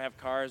 they don't have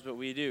cars, but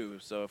we do.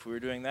 So if we were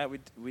doing that,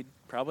 we'd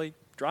probably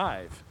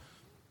drive.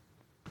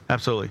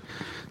 Absolutely.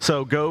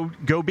 So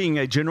go being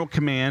a general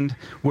command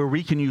where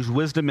we can use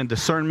wisdom and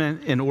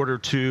discernment in order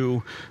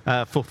to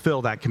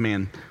fulfill that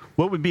command.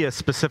 What would be a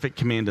specific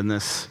command in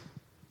this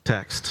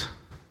text?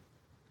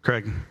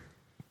 Craig?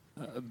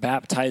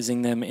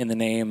 Baptizing them in the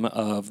name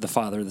of the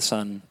Father, the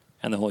Son,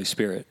 and the Holy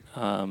Spirit.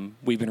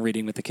 We've been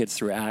reading with the kids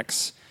through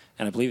Acts,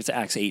 and I believe it's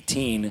Acts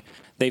 18.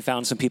 They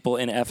found some people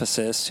in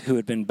Ephesus who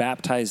had been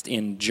baptized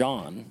in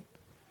John,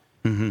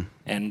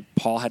 and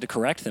Paul had to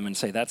correct them and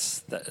say,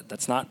 that's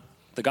not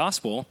the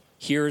gospel.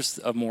 Here's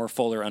a more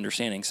fuller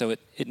understanding. So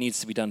it needs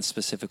to be done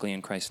specifically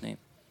in Christ's name.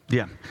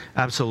 Yeah,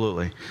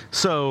 absolutely.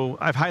 So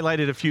I've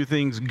highlighted a few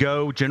things.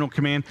 Go, general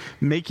command,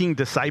 making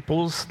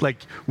disciples. Like,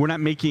 we're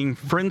not making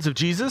friends of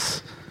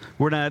Jesus.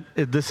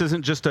 This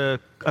isn't just a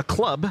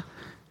club.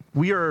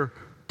 We are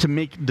to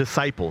make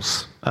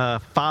disciples,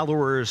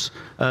 followers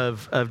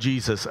of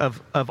Jesus,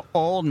 of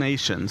all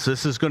nations.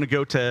 This is going to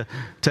go to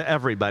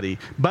everybody.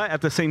 But at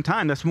the same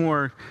time, that's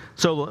more,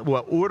 so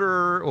what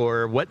order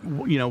or what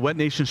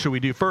nation should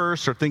we do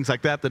first or things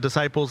like that. The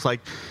disciples,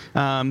 they're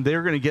going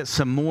to get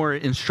some more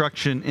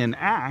instruction in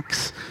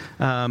Acts,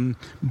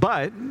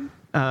 but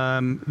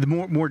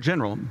the more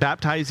general.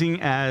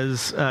 Baptizing,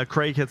 as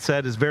Craig had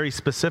said, is very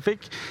specific.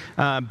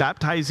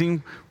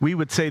 Baptizing, we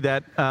would say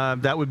that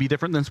that would be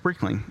different than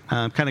sprinkling.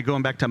 Kind of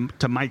going back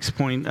to Mike's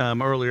point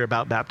earlier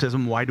about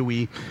baptism. Why do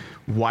we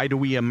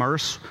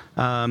immerse?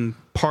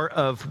 Part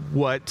of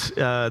what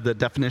the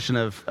definition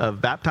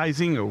of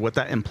baptizing or what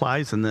that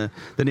implies in the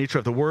nature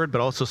of the word,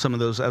 but also some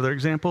of those other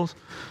examples.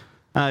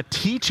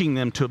 Teaching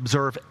them to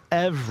observe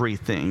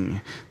everything.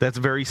 That's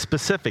very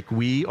specific.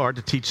 We are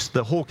to teach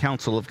the whole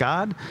counsel of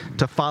God,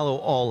 to follow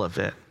all of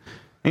it.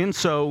 And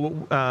so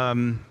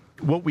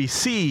what we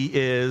see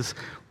is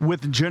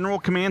with general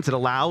commands, it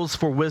allows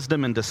for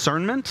wisdom and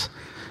discernment.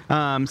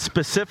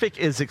 Specific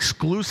is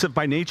exclusive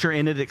by nature,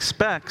 and it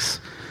expects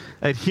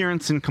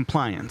adherence and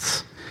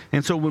compliance.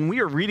 And so when we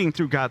are reading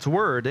through God's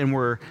word and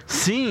we're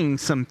seeing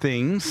some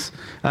things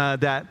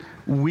that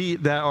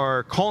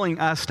are calling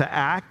us to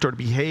act or to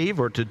behave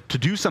or to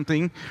do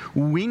something,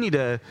 we need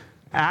to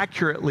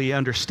accurately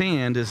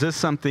understand, is this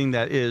something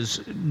that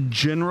is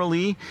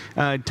generally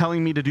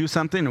telling me to do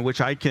something in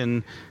which I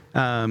can,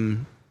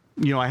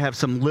 I have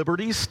some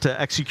liberties to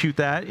execute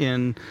that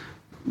in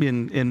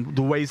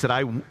the ways that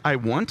I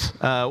want,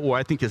 or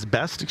I think is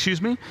best,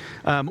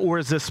 or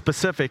is this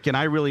specific and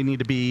I really need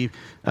to be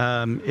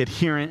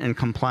adherent and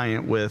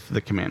compliant with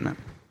the commandment?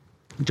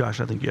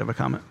 Josh, I think you have a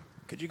comment.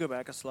 Could you go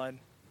back a slide?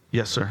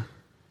 Yes, sir.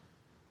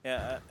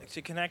 Yeah,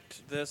 to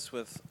connect this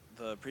with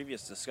the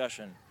previous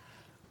discussion,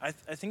 I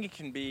think it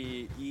can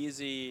be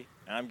easy,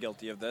 and I'm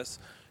guilty of this,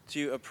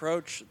 to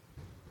approach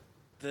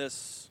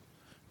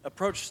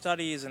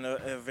studies in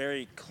a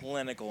very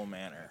clinical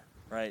manner,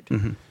 right?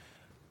 Mm-hmm.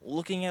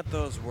 Looking at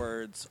those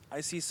words, I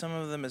see some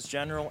of them as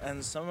general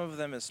and some of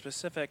them as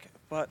specific,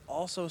 but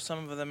also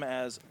some of them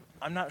as,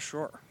 I'm not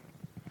sure.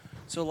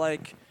 So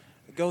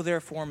go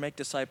therefore make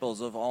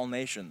disciples of all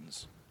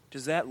nations.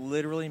 Does that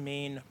literally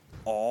mean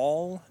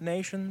all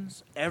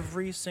nations,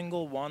 every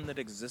single one that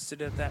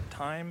existed at that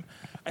time.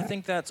 I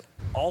think that's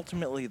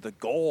ultimately the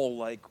goal,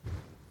 like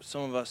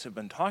some of us have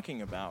been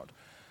talking about.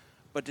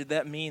 But did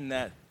that mean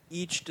that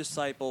each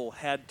disciple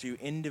had to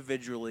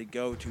individually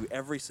go to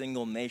every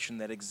single nation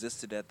that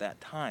existed at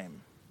that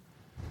time?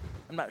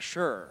 I'm not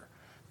sure.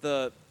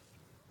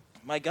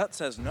 My gut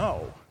says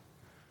no.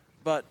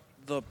 But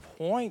the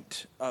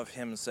point of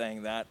him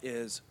saying that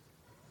is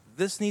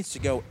this needs to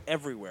go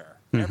everywhere.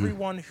 Mm-hmm.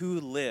 Everyone who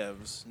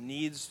lives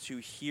needs to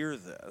hear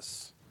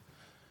this.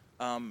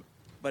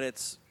 But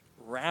it's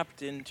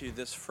wrapped into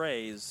this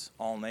phrase,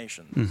 all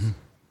nations. Mm-hmm.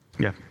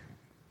 Yeah.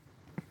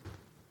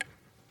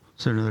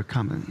 Is there another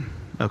comment?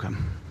 Okay.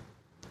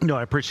 No,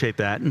 I appreciate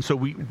that. And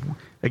so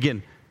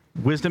again,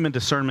 wisdom and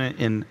discernment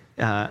in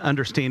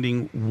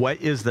understanding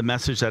what is the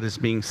message that is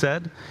being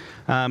said.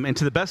 And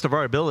to the best of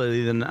our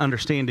ability, then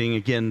understanding,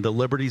 again, the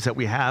liberties that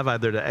we have,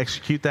 either to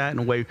execute that in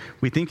a way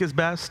we think is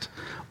best,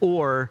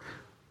 or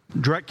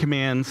direct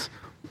commands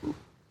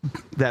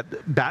that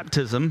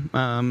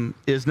baptism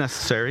is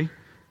necessary.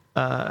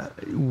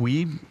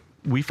 We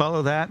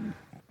follow that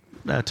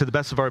to the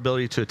best of our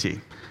ability to a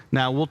T.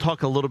 Now, we'll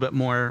talk a little bit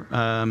more,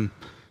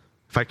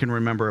 if I can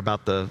remember,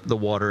 about the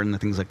water and the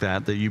things like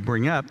that you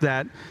bring up,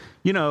 that,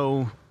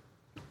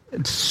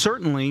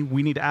 certainly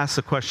we need to ask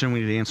the question, we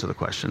need to answer the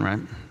question, right?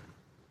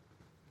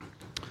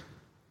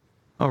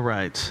 All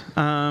right.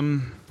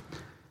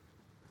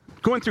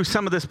 Going through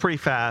some of this pretty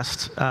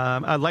fast.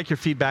 I'd like your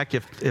feedback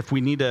if we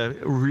need to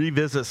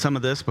revisit some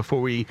of this before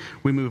we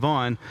move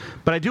on.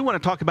 But I do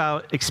want to talk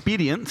about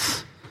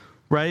expedience,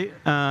 right?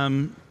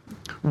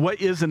 What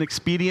is an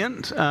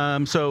expedient?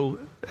 So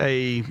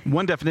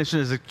one definition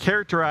is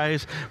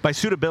characterized by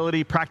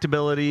suitability,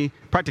 practicality,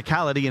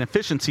 and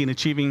efficiency in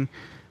achieving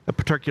a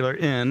particular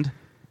end,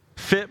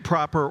 fit,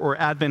 proper, or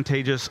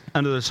advantageous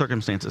under the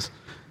circumstances.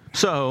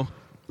 So,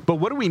 but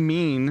what do we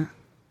mean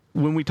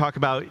when we talk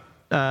about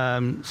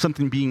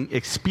something being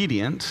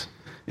expedient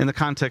in the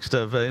context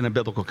of, in a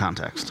biblical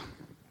context?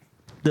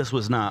 This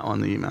was not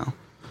on the email.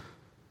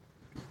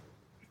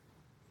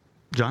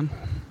 John?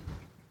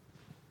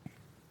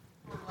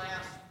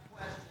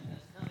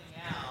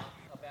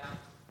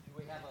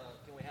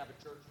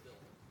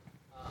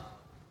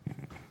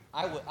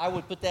 I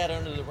would put that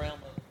under the realm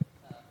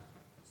of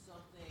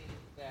something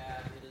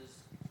that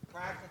is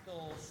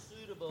practical,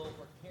 suitable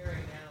for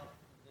carrying out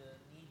the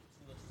need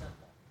to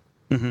assemble.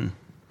 Mm-hmm.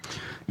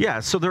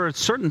 Yeah, so there are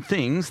certain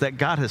things that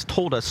God has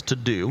told us to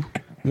do,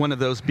 one of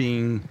those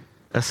being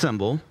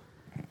assemble.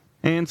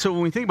 And so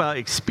when we think about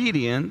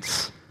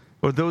expedience,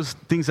 or those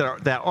things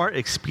that are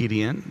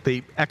expedient,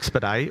 they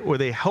expedite, or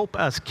they help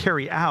us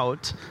carry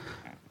out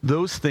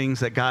those things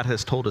that God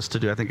has told us to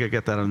do. I think I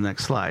get that on the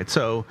next slide.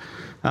 So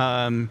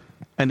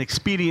an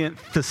expedient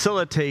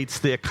facilitates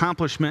the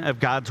accomplishment of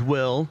God's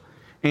will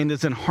and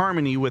is in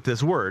harmony with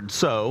His word.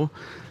 So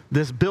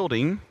this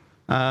building,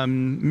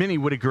 many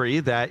would agree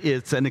that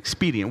it's an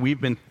expedient. We've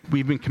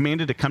been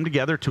commanded to come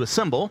together to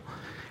assemble.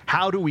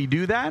 How do we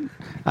do that?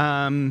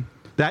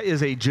 That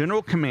is a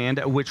general command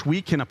at which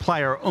we can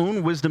apply our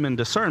own wisdom and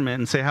discernment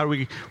and say,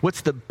 what's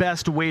the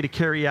best way to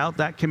carry out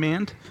that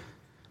command?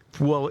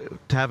 Well,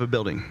 to have a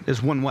building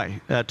is one way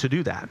to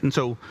do that. And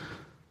so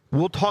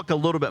we'll talk a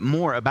little bit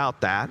more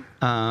about that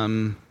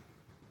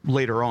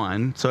later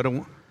on.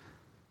 So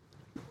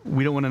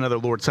we don't want another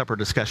Lord's Supper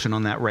discussion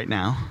on that right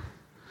now.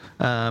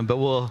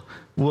 But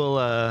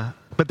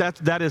but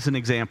that is an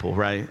example,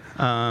 right?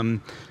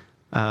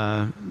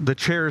 The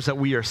chairs that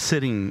we are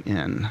sitting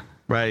in,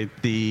 right?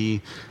 The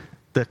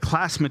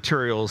class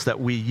materials that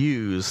we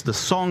use, the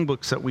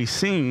songbooks that we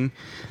sing,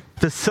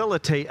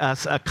 facilitate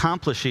us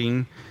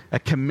accomplishing a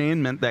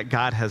commandment that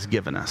God has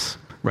given us,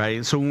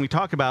 right? So when we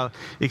talk about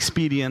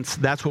expedience,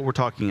 that's what we're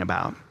talking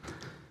about.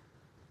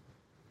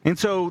 And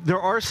so there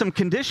are some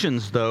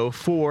conditions, though,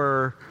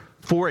 for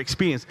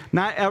expedience.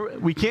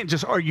 We can't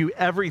just argue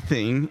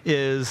everything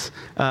is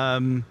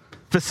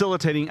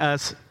facilitating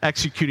us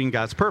executing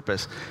God's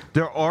purpose.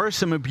 There are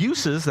some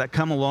abuses that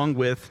come along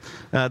with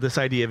this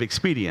idea of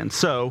expedience.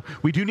 So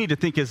we do need to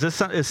think, is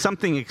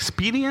something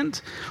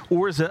expedient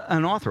or is it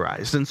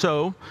unauthorized? And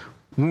so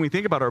when we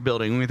think about our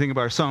building, when we think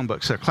about our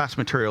songbooks, our class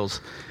materials,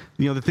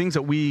 the things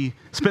that we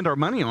spend our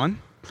money on,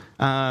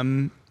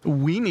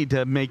 we need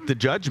to make the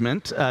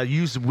judgment,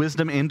 use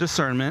wisdom and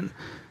discernment.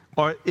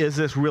 Or is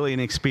this really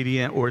an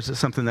expedient, or is it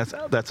something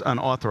that's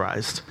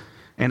unauthorized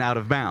and out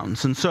of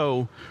bounds? And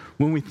so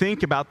when we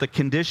think about the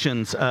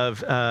conditions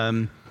of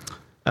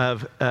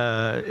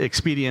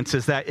expedience,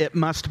 is that it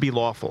must be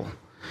lawful.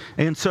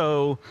 And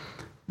so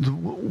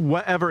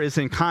whatever is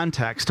in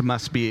context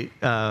must be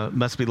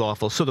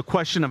lawful. So the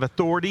question of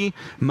authority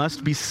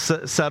must be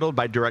settled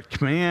by direct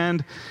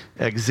command,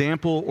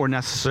 example, or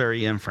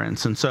necessary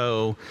inference. And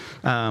so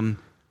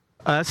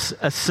us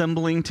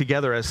assembling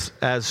together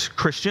as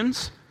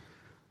Christians,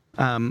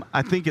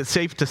 I think it's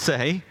safe to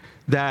say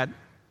that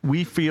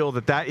we feel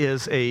that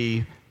is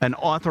an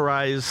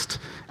authorized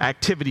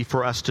activity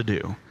for us to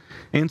do.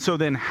 And so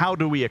then how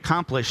do we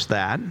accomplish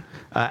that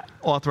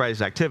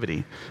authorized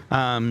activity?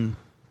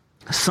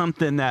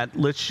 something that,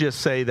 let's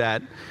just say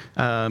that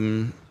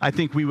I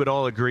think we would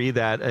all agree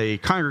that a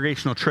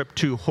congregational trip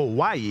to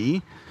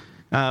Hawaii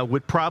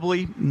would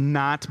probably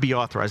not be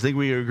authorized. I think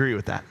we agree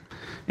with that.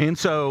 And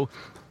so,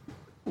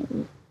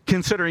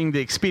 considering the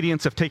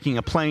expedience of taking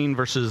a plane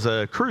versus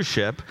a cruise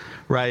ship,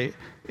 right,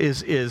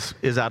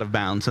 is out of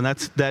bounds. And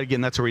that's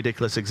a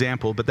ridiculous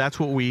example, but that's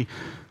what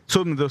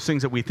some of those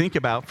things that we think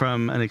about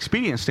from an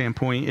expedience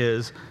standpoint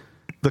is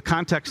the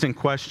context in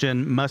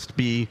question must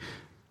be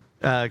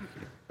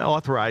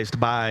authorized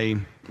by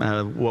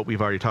what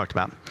we've already talked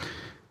about.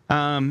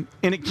 And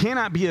it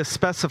cannot be a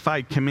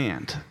specified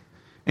command.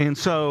 And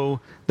so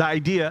the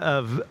idea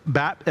of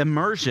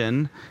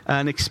immersion,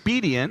 an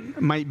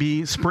expedient might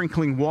be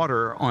sprinkling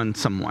water on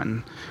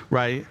someone,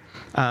 right?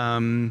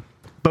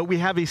 But we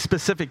have a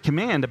specific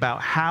command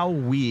about how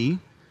we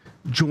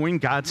join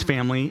God's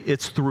family.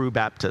 It's through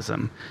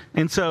baptism.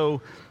 And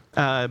so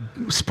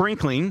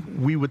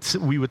sprinkling, we would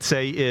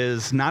say,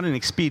 is not an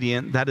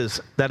expedient. That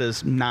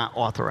is not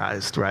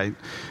authorized, right?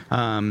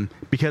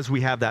 Because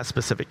we have that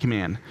specific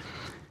command.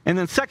 And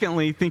then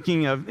secondly,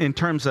 thinking of in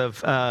terms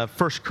of 1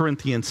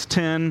 Corinthians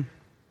 10,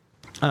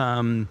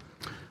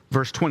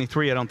 verse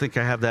 23, I don't think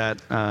I have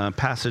that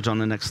passage on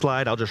the next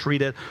slide. I'll just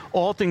read it.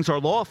 All things are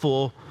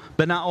lawful,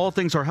 but not all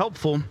things are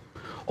helpful.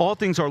 All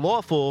things are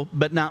lawful,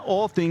 but not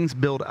all things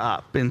build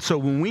up. And so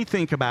when we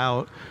think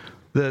about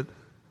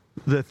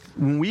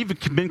when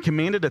we've been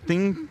commanded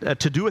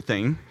to do a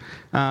thing,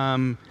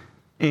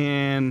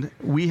 and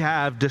we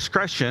have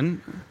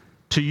discretion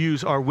to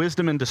use our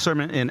wisdom and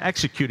discernment in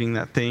executing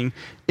that thing,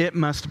 it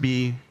must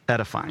be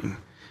edifying.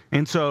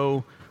 And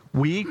so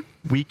we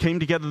came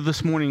together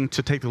this morning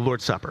to take the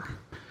Lord's Supper.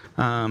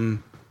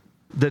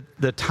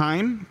 The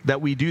time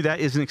that we do that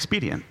is an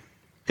expedient.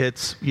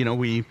 It's,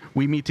 we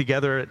meet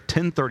together at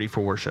 10:30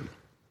 for worship.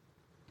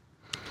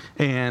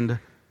 And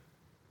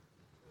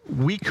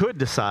we could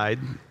decide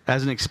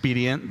as an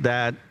expedient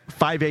that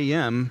 5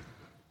 a.m.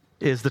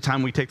 is the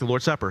time we take the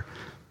Lord's Supper.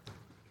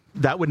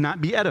 That would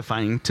not be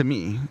edifying to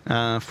me.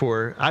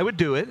 I would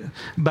do it,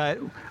 but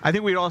I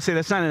think we'd all say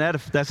that's not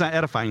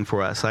edifying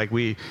for us. Like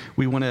we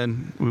want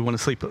to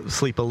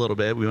sleep a little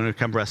bit. We want to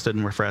come rested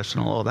and refreshed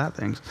and all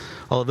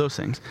of those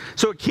things.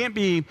 So it can't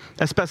be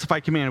a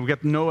specified command. We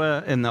got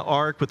Noah and the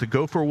ark with the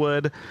gopher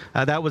wood.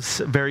 That was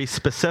very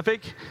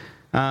specific.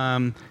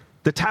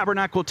 The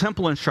tabernacle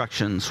temple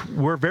instructions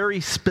were very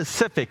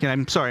specific, and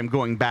I'm sorry, I'm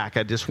going back.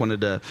 I just wanted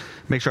to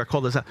make sure I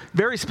called this out.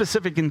 Very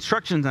specific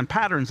instructions and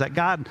patterns that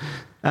God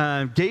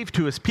gave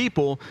to his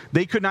people.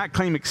 They could not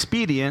claim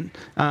expedience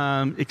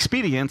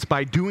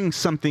by doing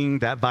something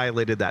that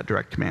violated that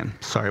direct command.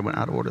 Sorry, I went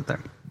out of order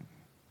there.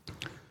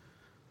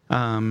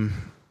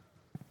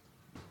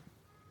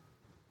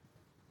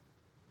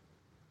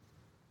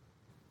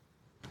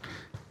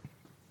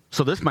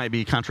 So this might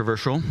be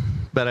controversial,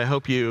 but I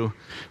hope you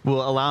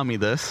will allow me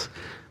this.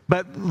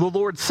 But the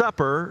Lord's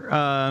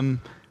Supper,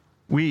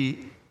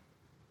 we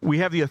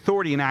have the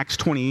authority in Acts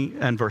 20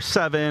 and verse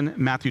 7,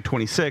 Matthew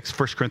 26,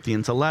 1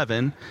 Corinthians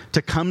 11,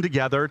 to come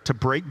together, to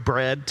break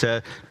bread,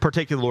 to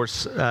partake of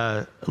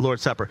the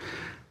Lord's Supper.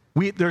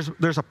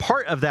 There's a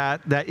part of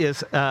that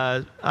is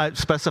a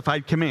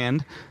specified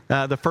command,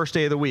 the first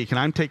day of the week, and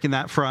I'm taking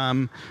that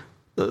from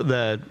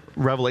the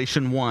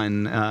Revelation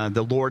 1,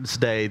 the Lord's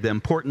Day, the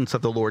importance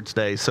of the Lord's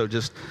Day. So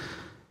just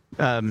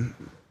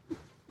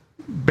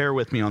bear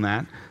with me on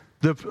that.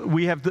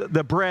 We have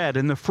the bread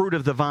and the fruit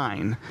of the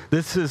vine.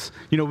 This is,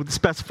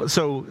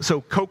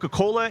 so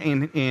Coca-Cola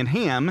and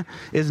ham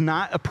is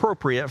not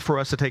appropriate for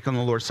us to take on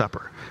the Lord's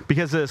Supper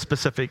because of a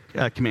specific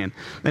command.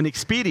 An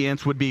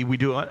expedience would be we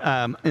do it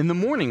in the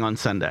morning on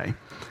Sunday.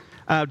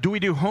 Do we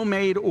do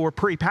homemade or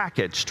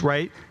prepackaged,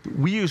 right?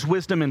 We use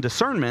wisdom and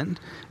discernment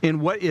in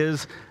what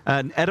is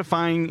an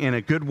edifying and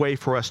a good way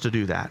for us to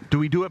do that. Do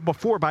we do it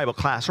before Bible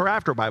class or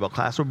after Bible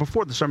class or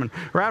before the sermon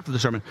or after the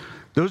sermon?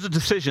 Those are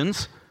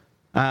decisions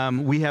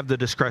we have the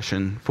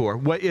discretion for.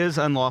 What is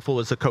unlawful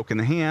is the Coke and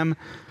the ham,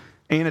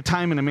 and a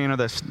time and a manner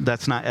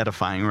that's not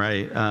edifying,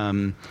 right?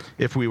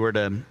 If we were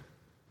to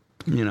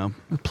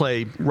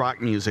play rock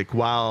music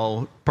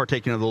while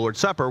partaking of the Lord's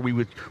Supper,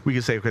 we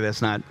could say, okay,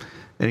 that's not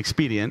an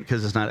expedient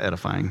because it's not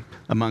edifying,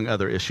 among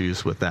other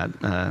issues with that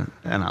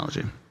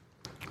analogy.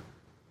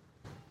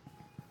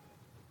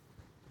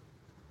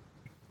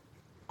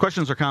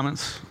 Questions or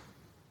comments?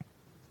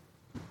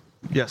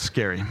 Yes,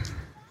 Gary.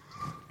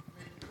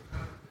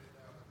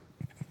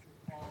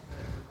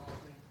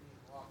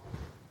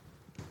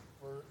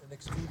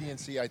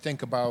 Expediency, I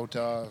think about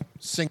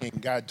singing.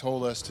 God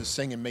told us to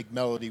sing and make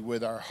melody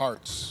with our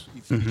hearts,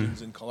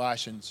 Ephesians and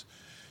Colossians.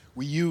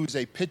 We use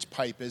a pitch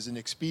pipe as an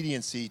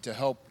expediency to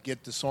help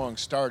get the song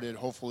started,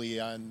 hopefully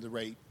on the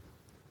right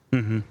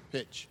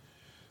pitch.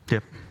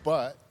 Yep.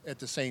 But at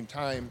the same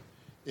time,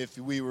 if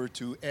we were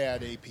to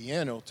add a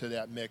piano to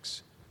that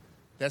mix,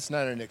 that's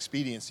not an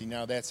expediency.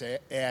 Now that's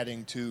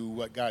adding to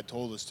what God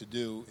told us to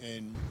do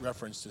in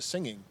reference to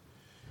singing.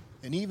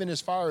 And even as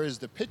far as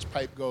the pitch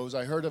pipe goes,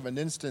 I heard of an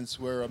instance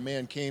where a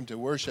man came to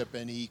worship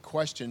and he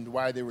questioned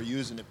why they were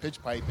using a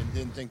pitch pipe and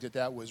didn't think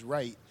that was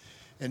right.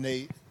 And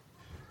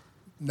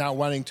not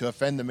wanting to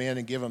offend the man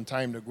and give him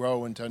time to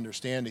grow and to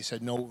understand, he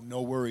said, no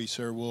worries,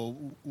 sir.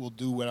 We'll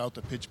do without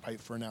the pitch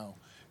pipe for now.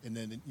 And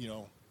then,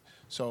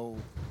 so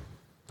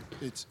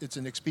it's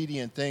an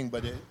expedient thing,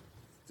 but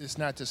it's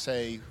not to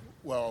say,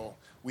 well,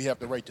 we have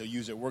the right to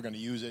use it. We're going to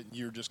use it. And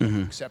you're just going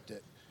to accept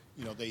it.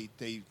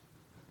 They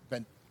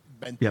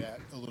bent that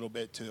a little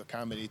bit to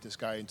accommodate this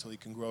guy until he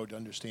can grow to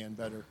understand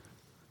better.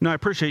 No, I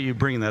appreciate you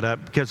bringing that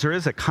up because there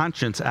is a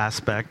conscience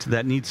aspect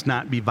that needs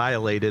not be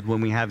violated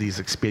when we have these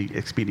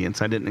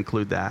expedients. I didn't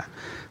include that,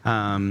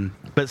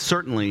 but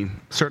certainly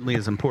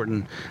is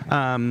important.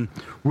 Leanne,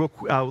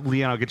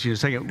 I'll get you in a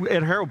second.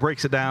 Ed Harrell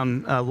breaks it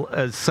down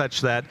as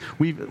such that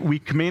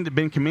we've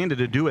been commanded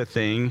to do a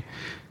thing.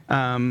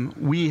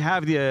 We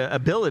have the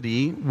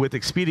ability with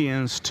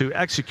expedience to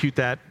execute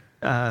that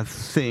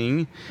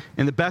thing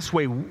in the best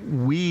way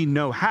we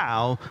know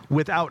how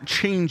without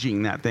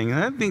changing that thing.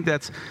 And I think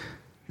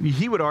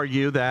he would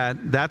argue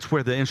that that's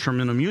where the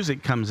instrumental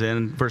music comes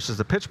in versus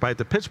the pitch pipe.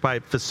 The pitch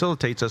pipe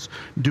facilitates us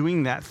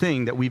doing that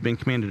thing that we've been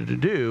commanded to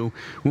do.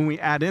 When we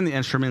add in the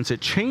instruments, it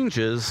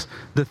changes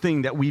the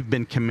thing that we've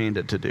been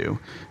commanded to do,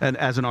 and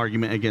as an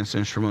argument against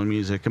instrumental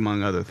music,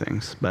 among other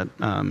things. But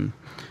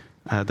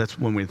that's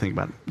one way to think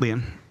about it.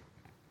 Leanne?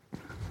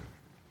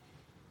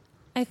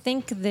 I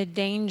think the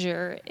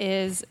danger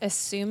is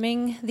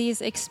assuming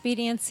these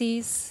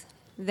expediencies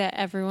that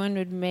everyone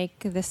would make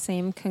the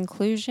same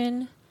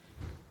conclusion.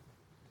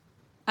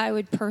 I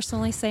would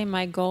personally say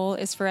my goal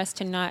is for us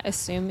to not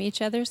assume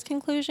each other's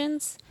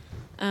conclusions.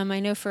 I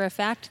know for a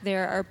fact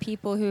there are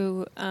people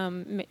who,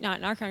 not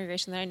in our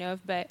congregation that I know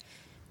of, but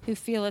who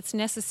feel it's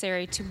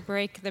necessary to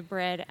break the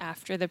bread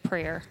after the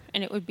prayer,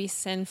 and it would be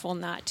sinful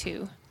not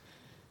to.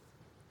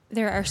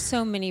 There are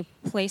so many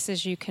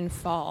places you can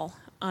fall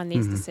on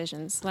these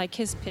decisions, like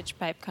his pitch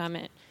pipe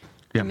comment.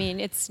 Yeah. I mean,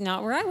 it's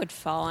not where I would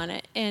fall on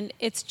it. And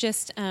it's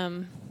just,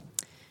 I'm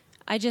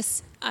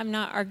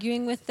not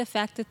arguing with the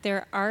fact that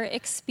there are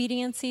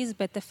expediencies,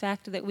 but the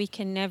fact that we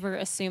can never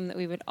assume that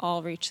we would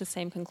all reach the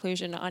same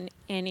conclusion on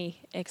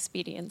any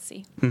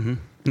expediency. No,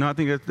 I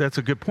think that's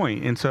a good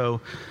point. And so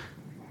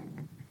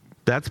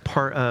that's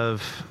part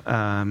of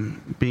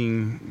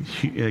being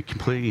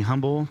completely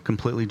humble,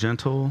 completely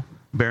gentle,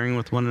 bearing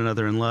with one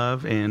another in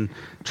love, and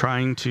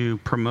trying to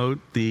promote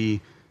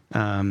the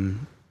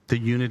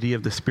unity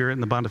of the Spirit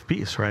and the bond of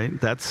peace, right?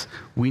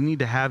 We need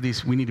to have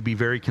these, we need to be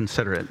very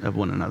considerate of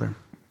one another,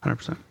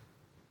 100%.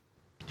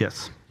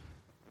 Yes?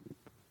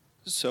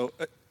 So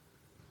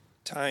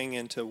tying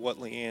into what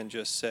Leanne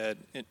just said,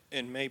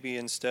 and maybe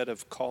instead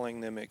of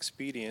calling them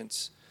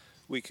expedients,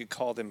 we could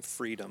call them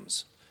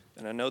freedoms.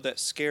 And I know that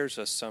scares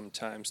us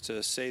sometimes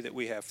to say that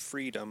we have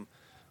freedom,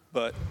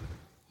 but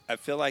I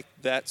feel like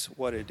that's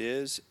what it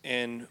is.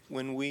 And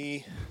when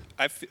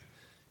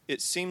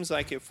it seems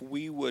like if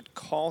we would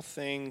call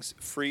things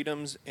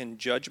freedoms and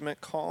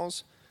judgment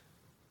calls,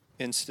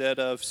 instead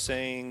of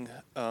saying,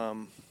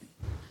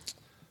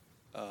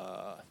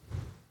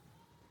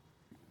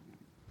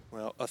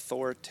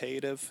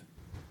 authoritative,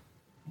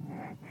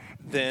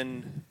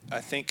 then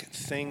I think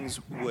things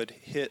would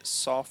hit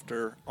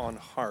softer on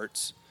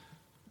hearts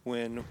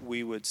when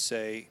we would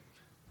say,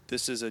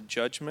 this is a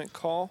judgment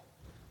call,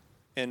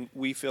 and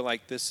we feel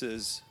like this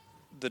is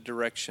the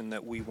direction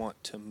that we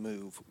want to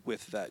move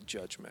with that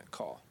judgment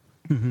call.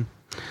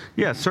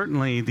 Yeah,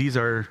 certainly these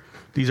are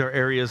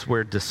areas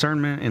where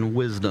discernment and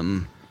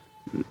wisdom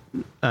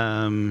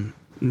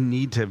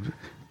need to,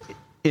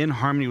 in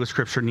harmony with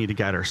Scripture, need to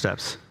guide our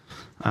steps.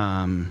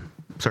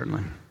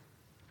 Certainly.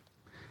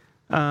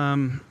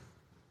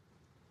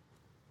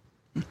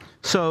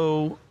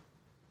 So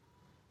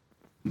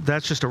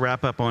that's just a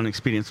wrap up on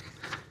expedience.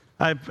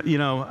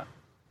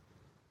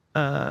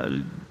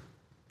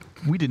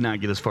 We did not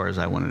get as far as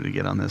I wanted to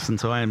get on this, and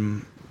so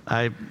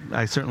I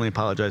certainly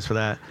apologize for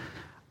that.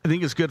 I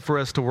think it's good for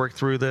us to work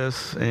through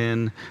this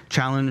and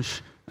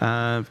challenge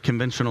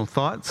conventional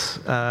thoughts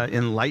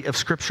in light of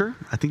Scripture.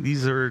 I think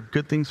these are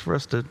good things for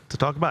us to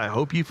talk about. I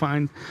hope you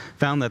found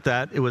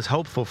that it was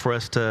helpful for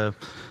us to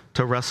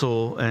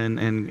wrestle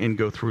and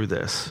go through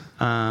this.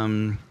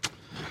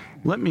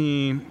 Let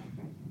me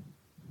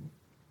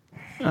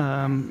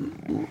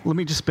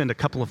just spend a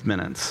couple of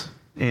minutes,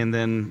 and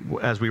then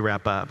as we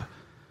wrap up.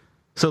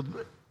 So,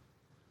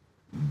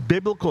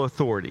 biblical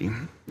authority.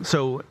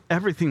 So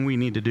everything we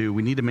need to do,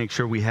 we need to make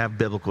sure we have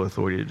biblical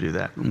authority to do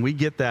that. And we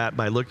get that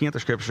by looking at the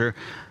Scripture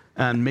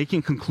and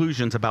making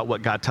conclusions about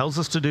what God tells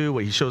us to do,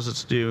 what He shows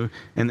us to do,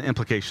 and the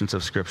implications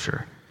of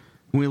Scripture.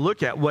 When we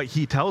look at what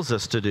He tells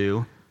us to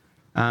do,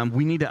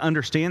 we need to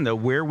understand, though,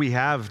 where we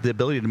have the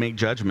ability to make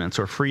judgments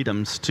or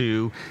freedoms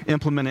to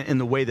implement it in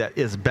the way that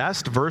is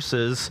best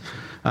versus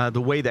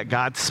the way that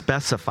God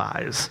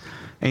specifies.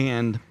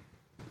 And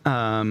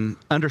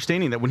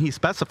understanding that when He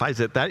specifies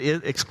it, that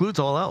it excludes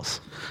all else,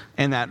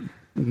 and that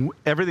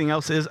everything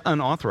else is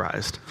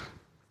unauthorized.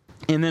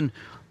 And then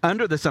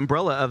under this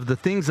umbrella of the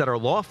things that are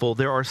lawful,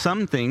 there are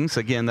some things,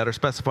 again, that are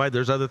specified.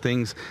 There's other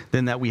things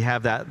then that we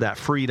have that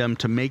freedom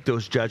to make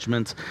those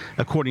judgments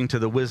according to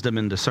the wisdom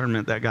and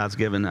discernment that God's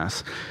given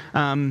us.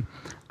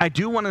 I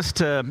do want us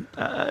to,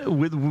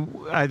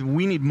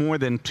 we need more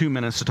than 2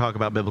 minutes to talk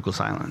about biblical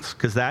silence,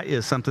 because that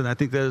is something I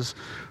think that is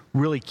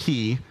really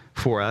key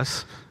for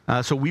us.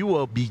 So we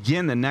will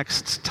begin the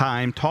next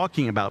time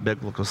talking about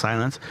biblical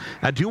silence.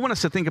 I do want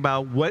us to think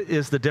about what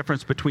is the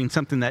difference between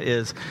something that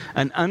is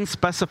an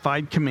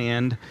unspecified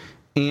command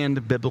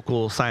and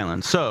biblical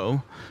silence.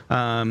 So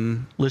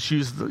let's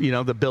use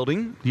the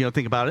building.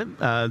 Think about it.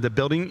 The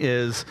building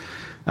is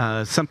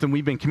something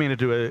we've been commanded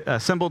to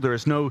assemble. There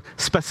is no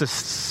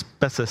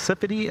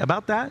specificity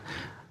about that.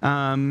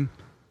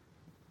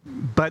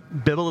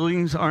 But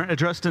buildings aren't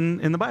addressed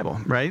in the Bible,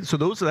 right? So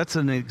that's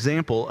an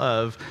example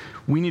of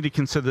we need to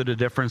consider the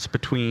difference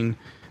between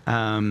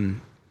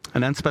an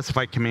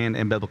unspecified command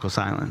and biblical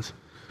silence.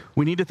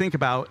 We need to think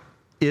about,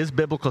 is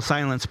biblical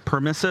silence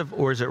permissive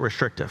or is it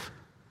restrictive?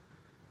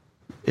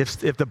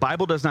 If the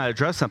Bible does not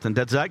address something,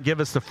 does that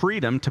give us the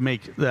freedom to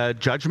make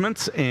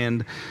judgments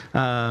and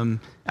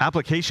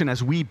application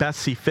as we best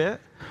see fit?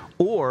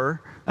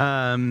 Or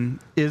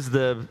is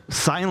the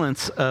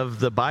silence of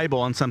the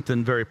Bible on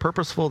something very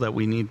purposeful that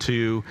we need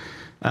to,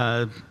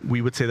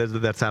 we would say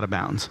that's out of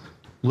bounds?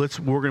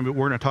 We're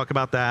going to talk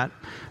about that.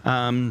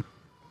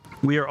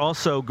 We are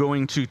also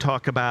going to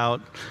talk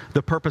about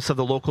the purpose of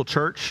the local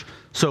church.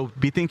 So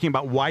be thinking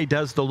about, why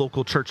does the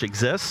local church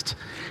exist,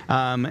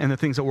 and the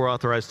things that we're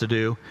authorized to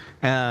do.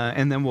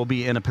 And then we'll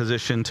be in a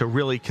position to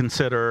really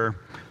consider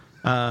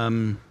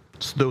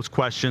those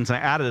questions. I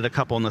added a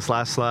couple on this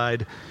last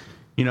slide.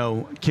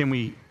 Can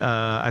we,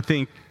 I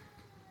think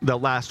the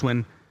last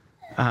one,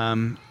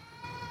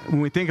 when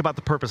we think about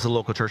the purpose of the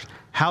local church,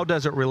 how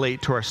does it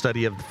relate to our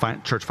study of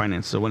the church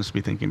finances? I want us to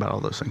be thinking about all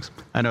those things.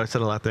 I know I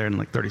said a lot there in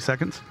like 30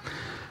 seconds.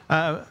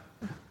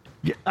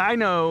 I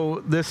know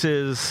this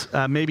is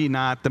maybe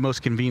not the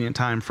most convenient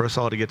time for us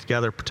all to get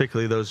together,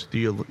 particularly those of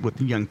you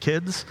with young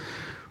kids,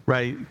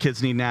 right?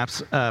 Kids need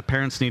naps,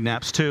 parents need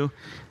naps too.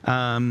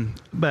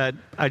 But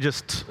I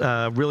just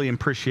really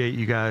appreciate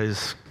you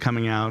guys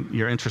coming out,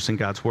 your interest in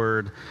God's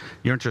Word,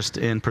 your interest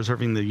in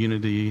preserving the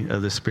unity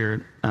of the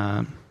Spirit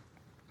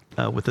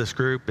with this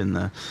group and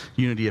the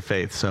unity of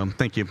faith. So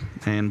thank you.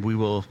 And we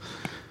will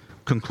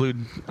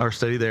conclude our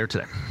study there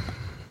today.